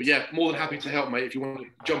 Very good. But yeah, more than happy to help, mate. If you want to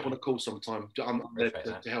jump on a call sometime, I'm there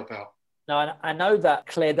to help out. Now, I know that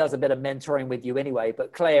Claire does a bit of mentoring with you anyway,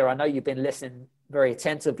 but Claire, I know you've been listening very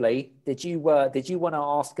attentively. Did you want to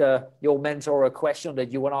ask your mentor a question, or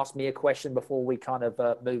did you want to ask me a question before we kind of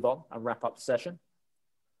move on and wrap up the session?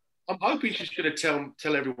 I'm hoping she's going to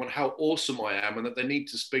tell everyone how awesome I am and that they need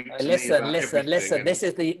to speak to me about Listen. everything. This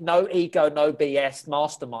is the no ego, no BS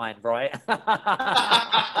mastermind, right? In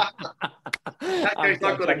that case,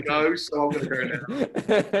 I've got to go, so I'm going to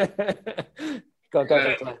go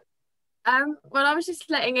now. Go. Well, I was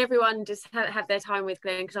just letting everyone just have their time with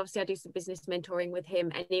Glenn, because obviously I do some business mentoring with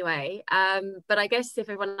him anyway. But I guess if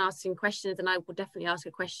everyone asks him questions, then I will definitely ask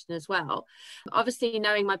a question as well. Obviously,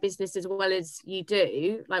 knowing my business as well as you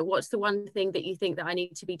do, like, what's the one thing that you think that I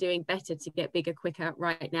need to be doing better to get bigger quicker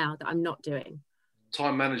right now that I'm not doing?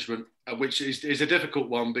 Time management, which is a difficult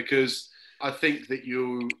one, because I think that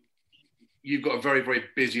you've got a very, very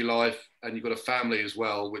busy life, and you've got a family as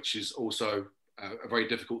well, which is also a very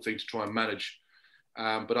difficult thing to try and manage.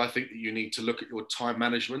 But I think that you need to look at your time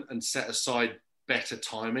management and set aside better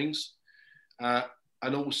timings,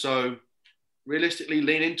 and also realistically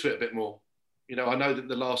lean into it a bit more. You know, I know that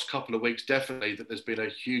the last couple of weeks, definitely, that there's been a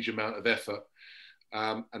huge amount of effort,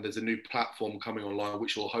 and there's a new platform coming online,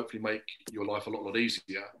 which will hopefully make your life a lot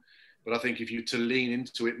easier. But I think if you to lean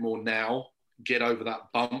into it more now, get over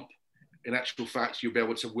that bump, in actual fact, will be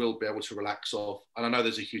able to relax off. And I know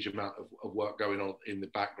there's a huge amount of work going on in the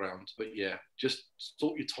background, but yeah, just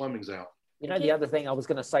sort your timings out. You know, the other thing I was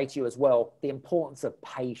going to say to you as well, the importance of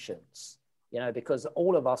patience, you know, because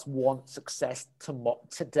all of us want success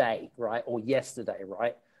today, right? Or yesterday,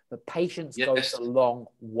 right? But patience goes a long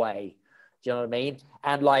way. Do you know what I mean?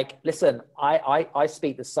 And like, listen, I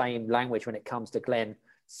speak the same language when it comes to Glenn.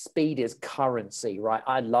 Speed is currency, right?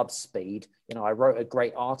 I love speed. You know, I wrote a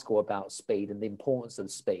great article about speed and the importance of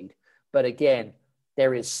speed. But again,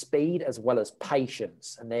 there is speed as well as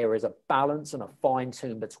patience, and there is a balance and a fine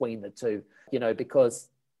tune between the two, you know, because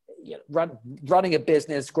running a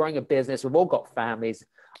business, growing a business, we've all got families.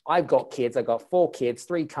 I've got kids. I've got 4 kids,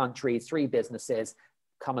 3 countries, 3 businesses.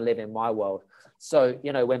 Come and live in my world. So,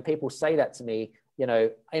 you know, when people say that to me, you know,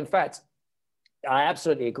 in fact, I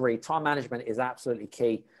absolutely agree. Time management is absolutely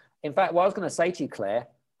key. In fact, what I was going to say to you, Claire,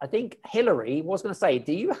 I think Hillary was going to say,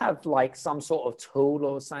 do you have like some sort of tool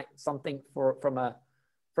or something from a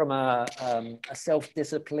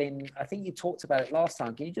self-discipline? I think you talked about it last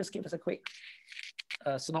time. Can you just give us a quick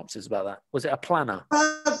synopsis about that? Was it a planner?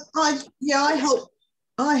 I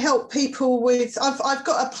help people with. I've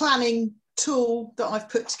got a planning tool that I've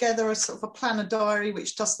put together, a sort of a planner diary,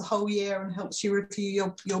 which does the whole year and helps you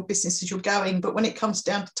review your business as you're going. But when it comes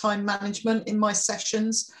down to time management in my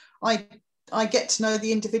sessions, I get to know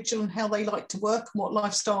the individual and how they like to work and what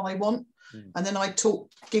lifestyle they want. And then I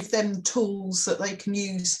give them tools that they can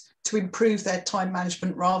use to improve their time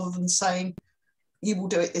management, rather than saying, you will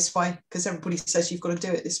do it this way, because everybody says you've got to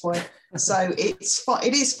do it this way. So it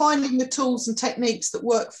is finding the tools and techniques that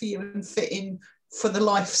work for you and fit in for the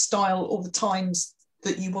lifestyle or the times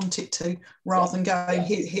that you want it to, rather than going,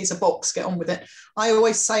 here's a box, get on with it. I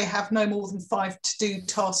always say have no more than 5 to-do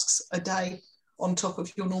tasks a day on top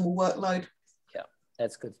of your normal workload. Yeah,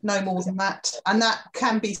 that's good. No more than that. And that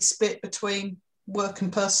can be split between work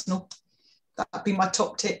and personal. That'd be my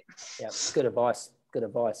top tip. Yeah, good advice. Good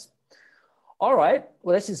advice. All right.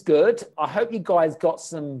 Well, this is good. I hope you guys got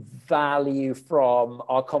some value from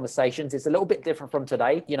our conversations. It's a little bit different from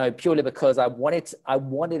today, you know, purely because I wanted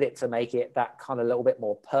it to make it that kind of a little bit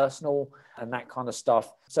more personal and that kind of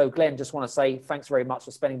stuff. So Glenn, just want to say thanks very much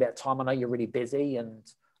for spending a bit of time. I know you're really busy and,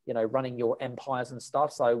 you know, running your empires and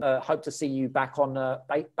stuff. So hope to see you back on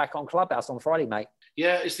Clubhouse on Friday, mate.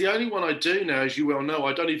 Yeah, it's the only one I do now, as you well know.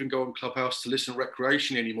 I don't even go on Clubhouse to listen to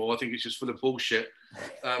recreation anymore. I think it's just full of bullshit.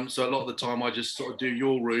 So a lot of the time I just sort of do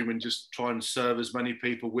your room and just try and serve as many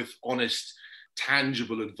people with honest,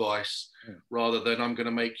 tangible advice, rather than I'm going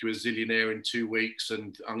to make you a zillionaire in 2 weeks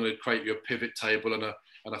and I'm going to create you a pivot table and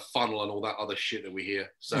a funnel and all that other shit that we hear.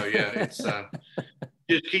 So yeah, it's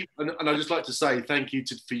just keep, and I just like to say thank you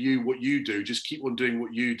for you, what you do. Just keep on doing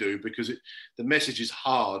what you do, because the message is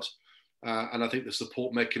hard. And I think the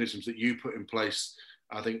support mechanisms that you put in place,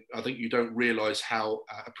 I think you don't realise how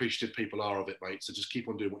appreciative people are of it, mate. So just keep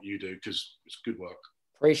on doing what you do, because it's good work.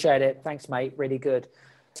 Appreciate it. Thanks, mate. Really good.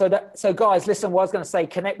 So guys, listen, what I was going to say,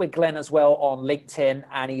 connect with Glenn as well on LinkedIn,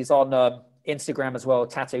 and he's on Instagram as well,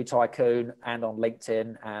 Tattooed Tycoon, and on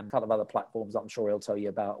LinkedIn and a couple of other platforms I'm sure he'll tell you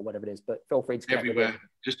about, or whatever it is. But feel free to connect everywhere.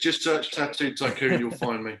 Just search Tattooed Tycoon, you'll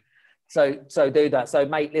find me. So do that. So,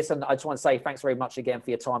 mate, listen, I just want to say thanks very much again for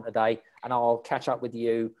your time today, and I'll catch up with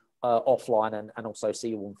you offline and also see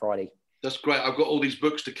you on Friday. That's great. I've got all these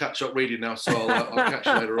books to catch up reading now, so I'll catch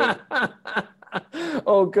you later on.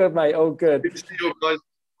 All good, mate. All good. Good to see you guys.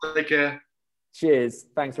 Take care. Cheers.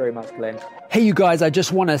 Thanks very much, Glenn. Hey, you guys, I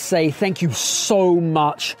just want to say thank you so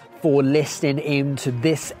much for listening in to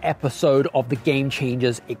this episode of the Game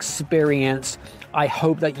Changers Experience. I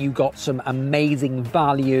hope that you got some amazing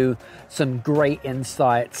value, some great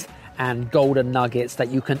insights, and golden nuggets that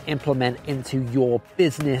you can implement into your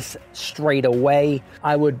business straight away.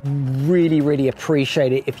 I would really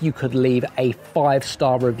appreciate it if you could leave a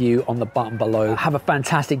 5-star review on the button below. Have a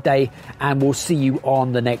fantastic day, and we'll see you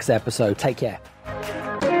on the next episode. Take care.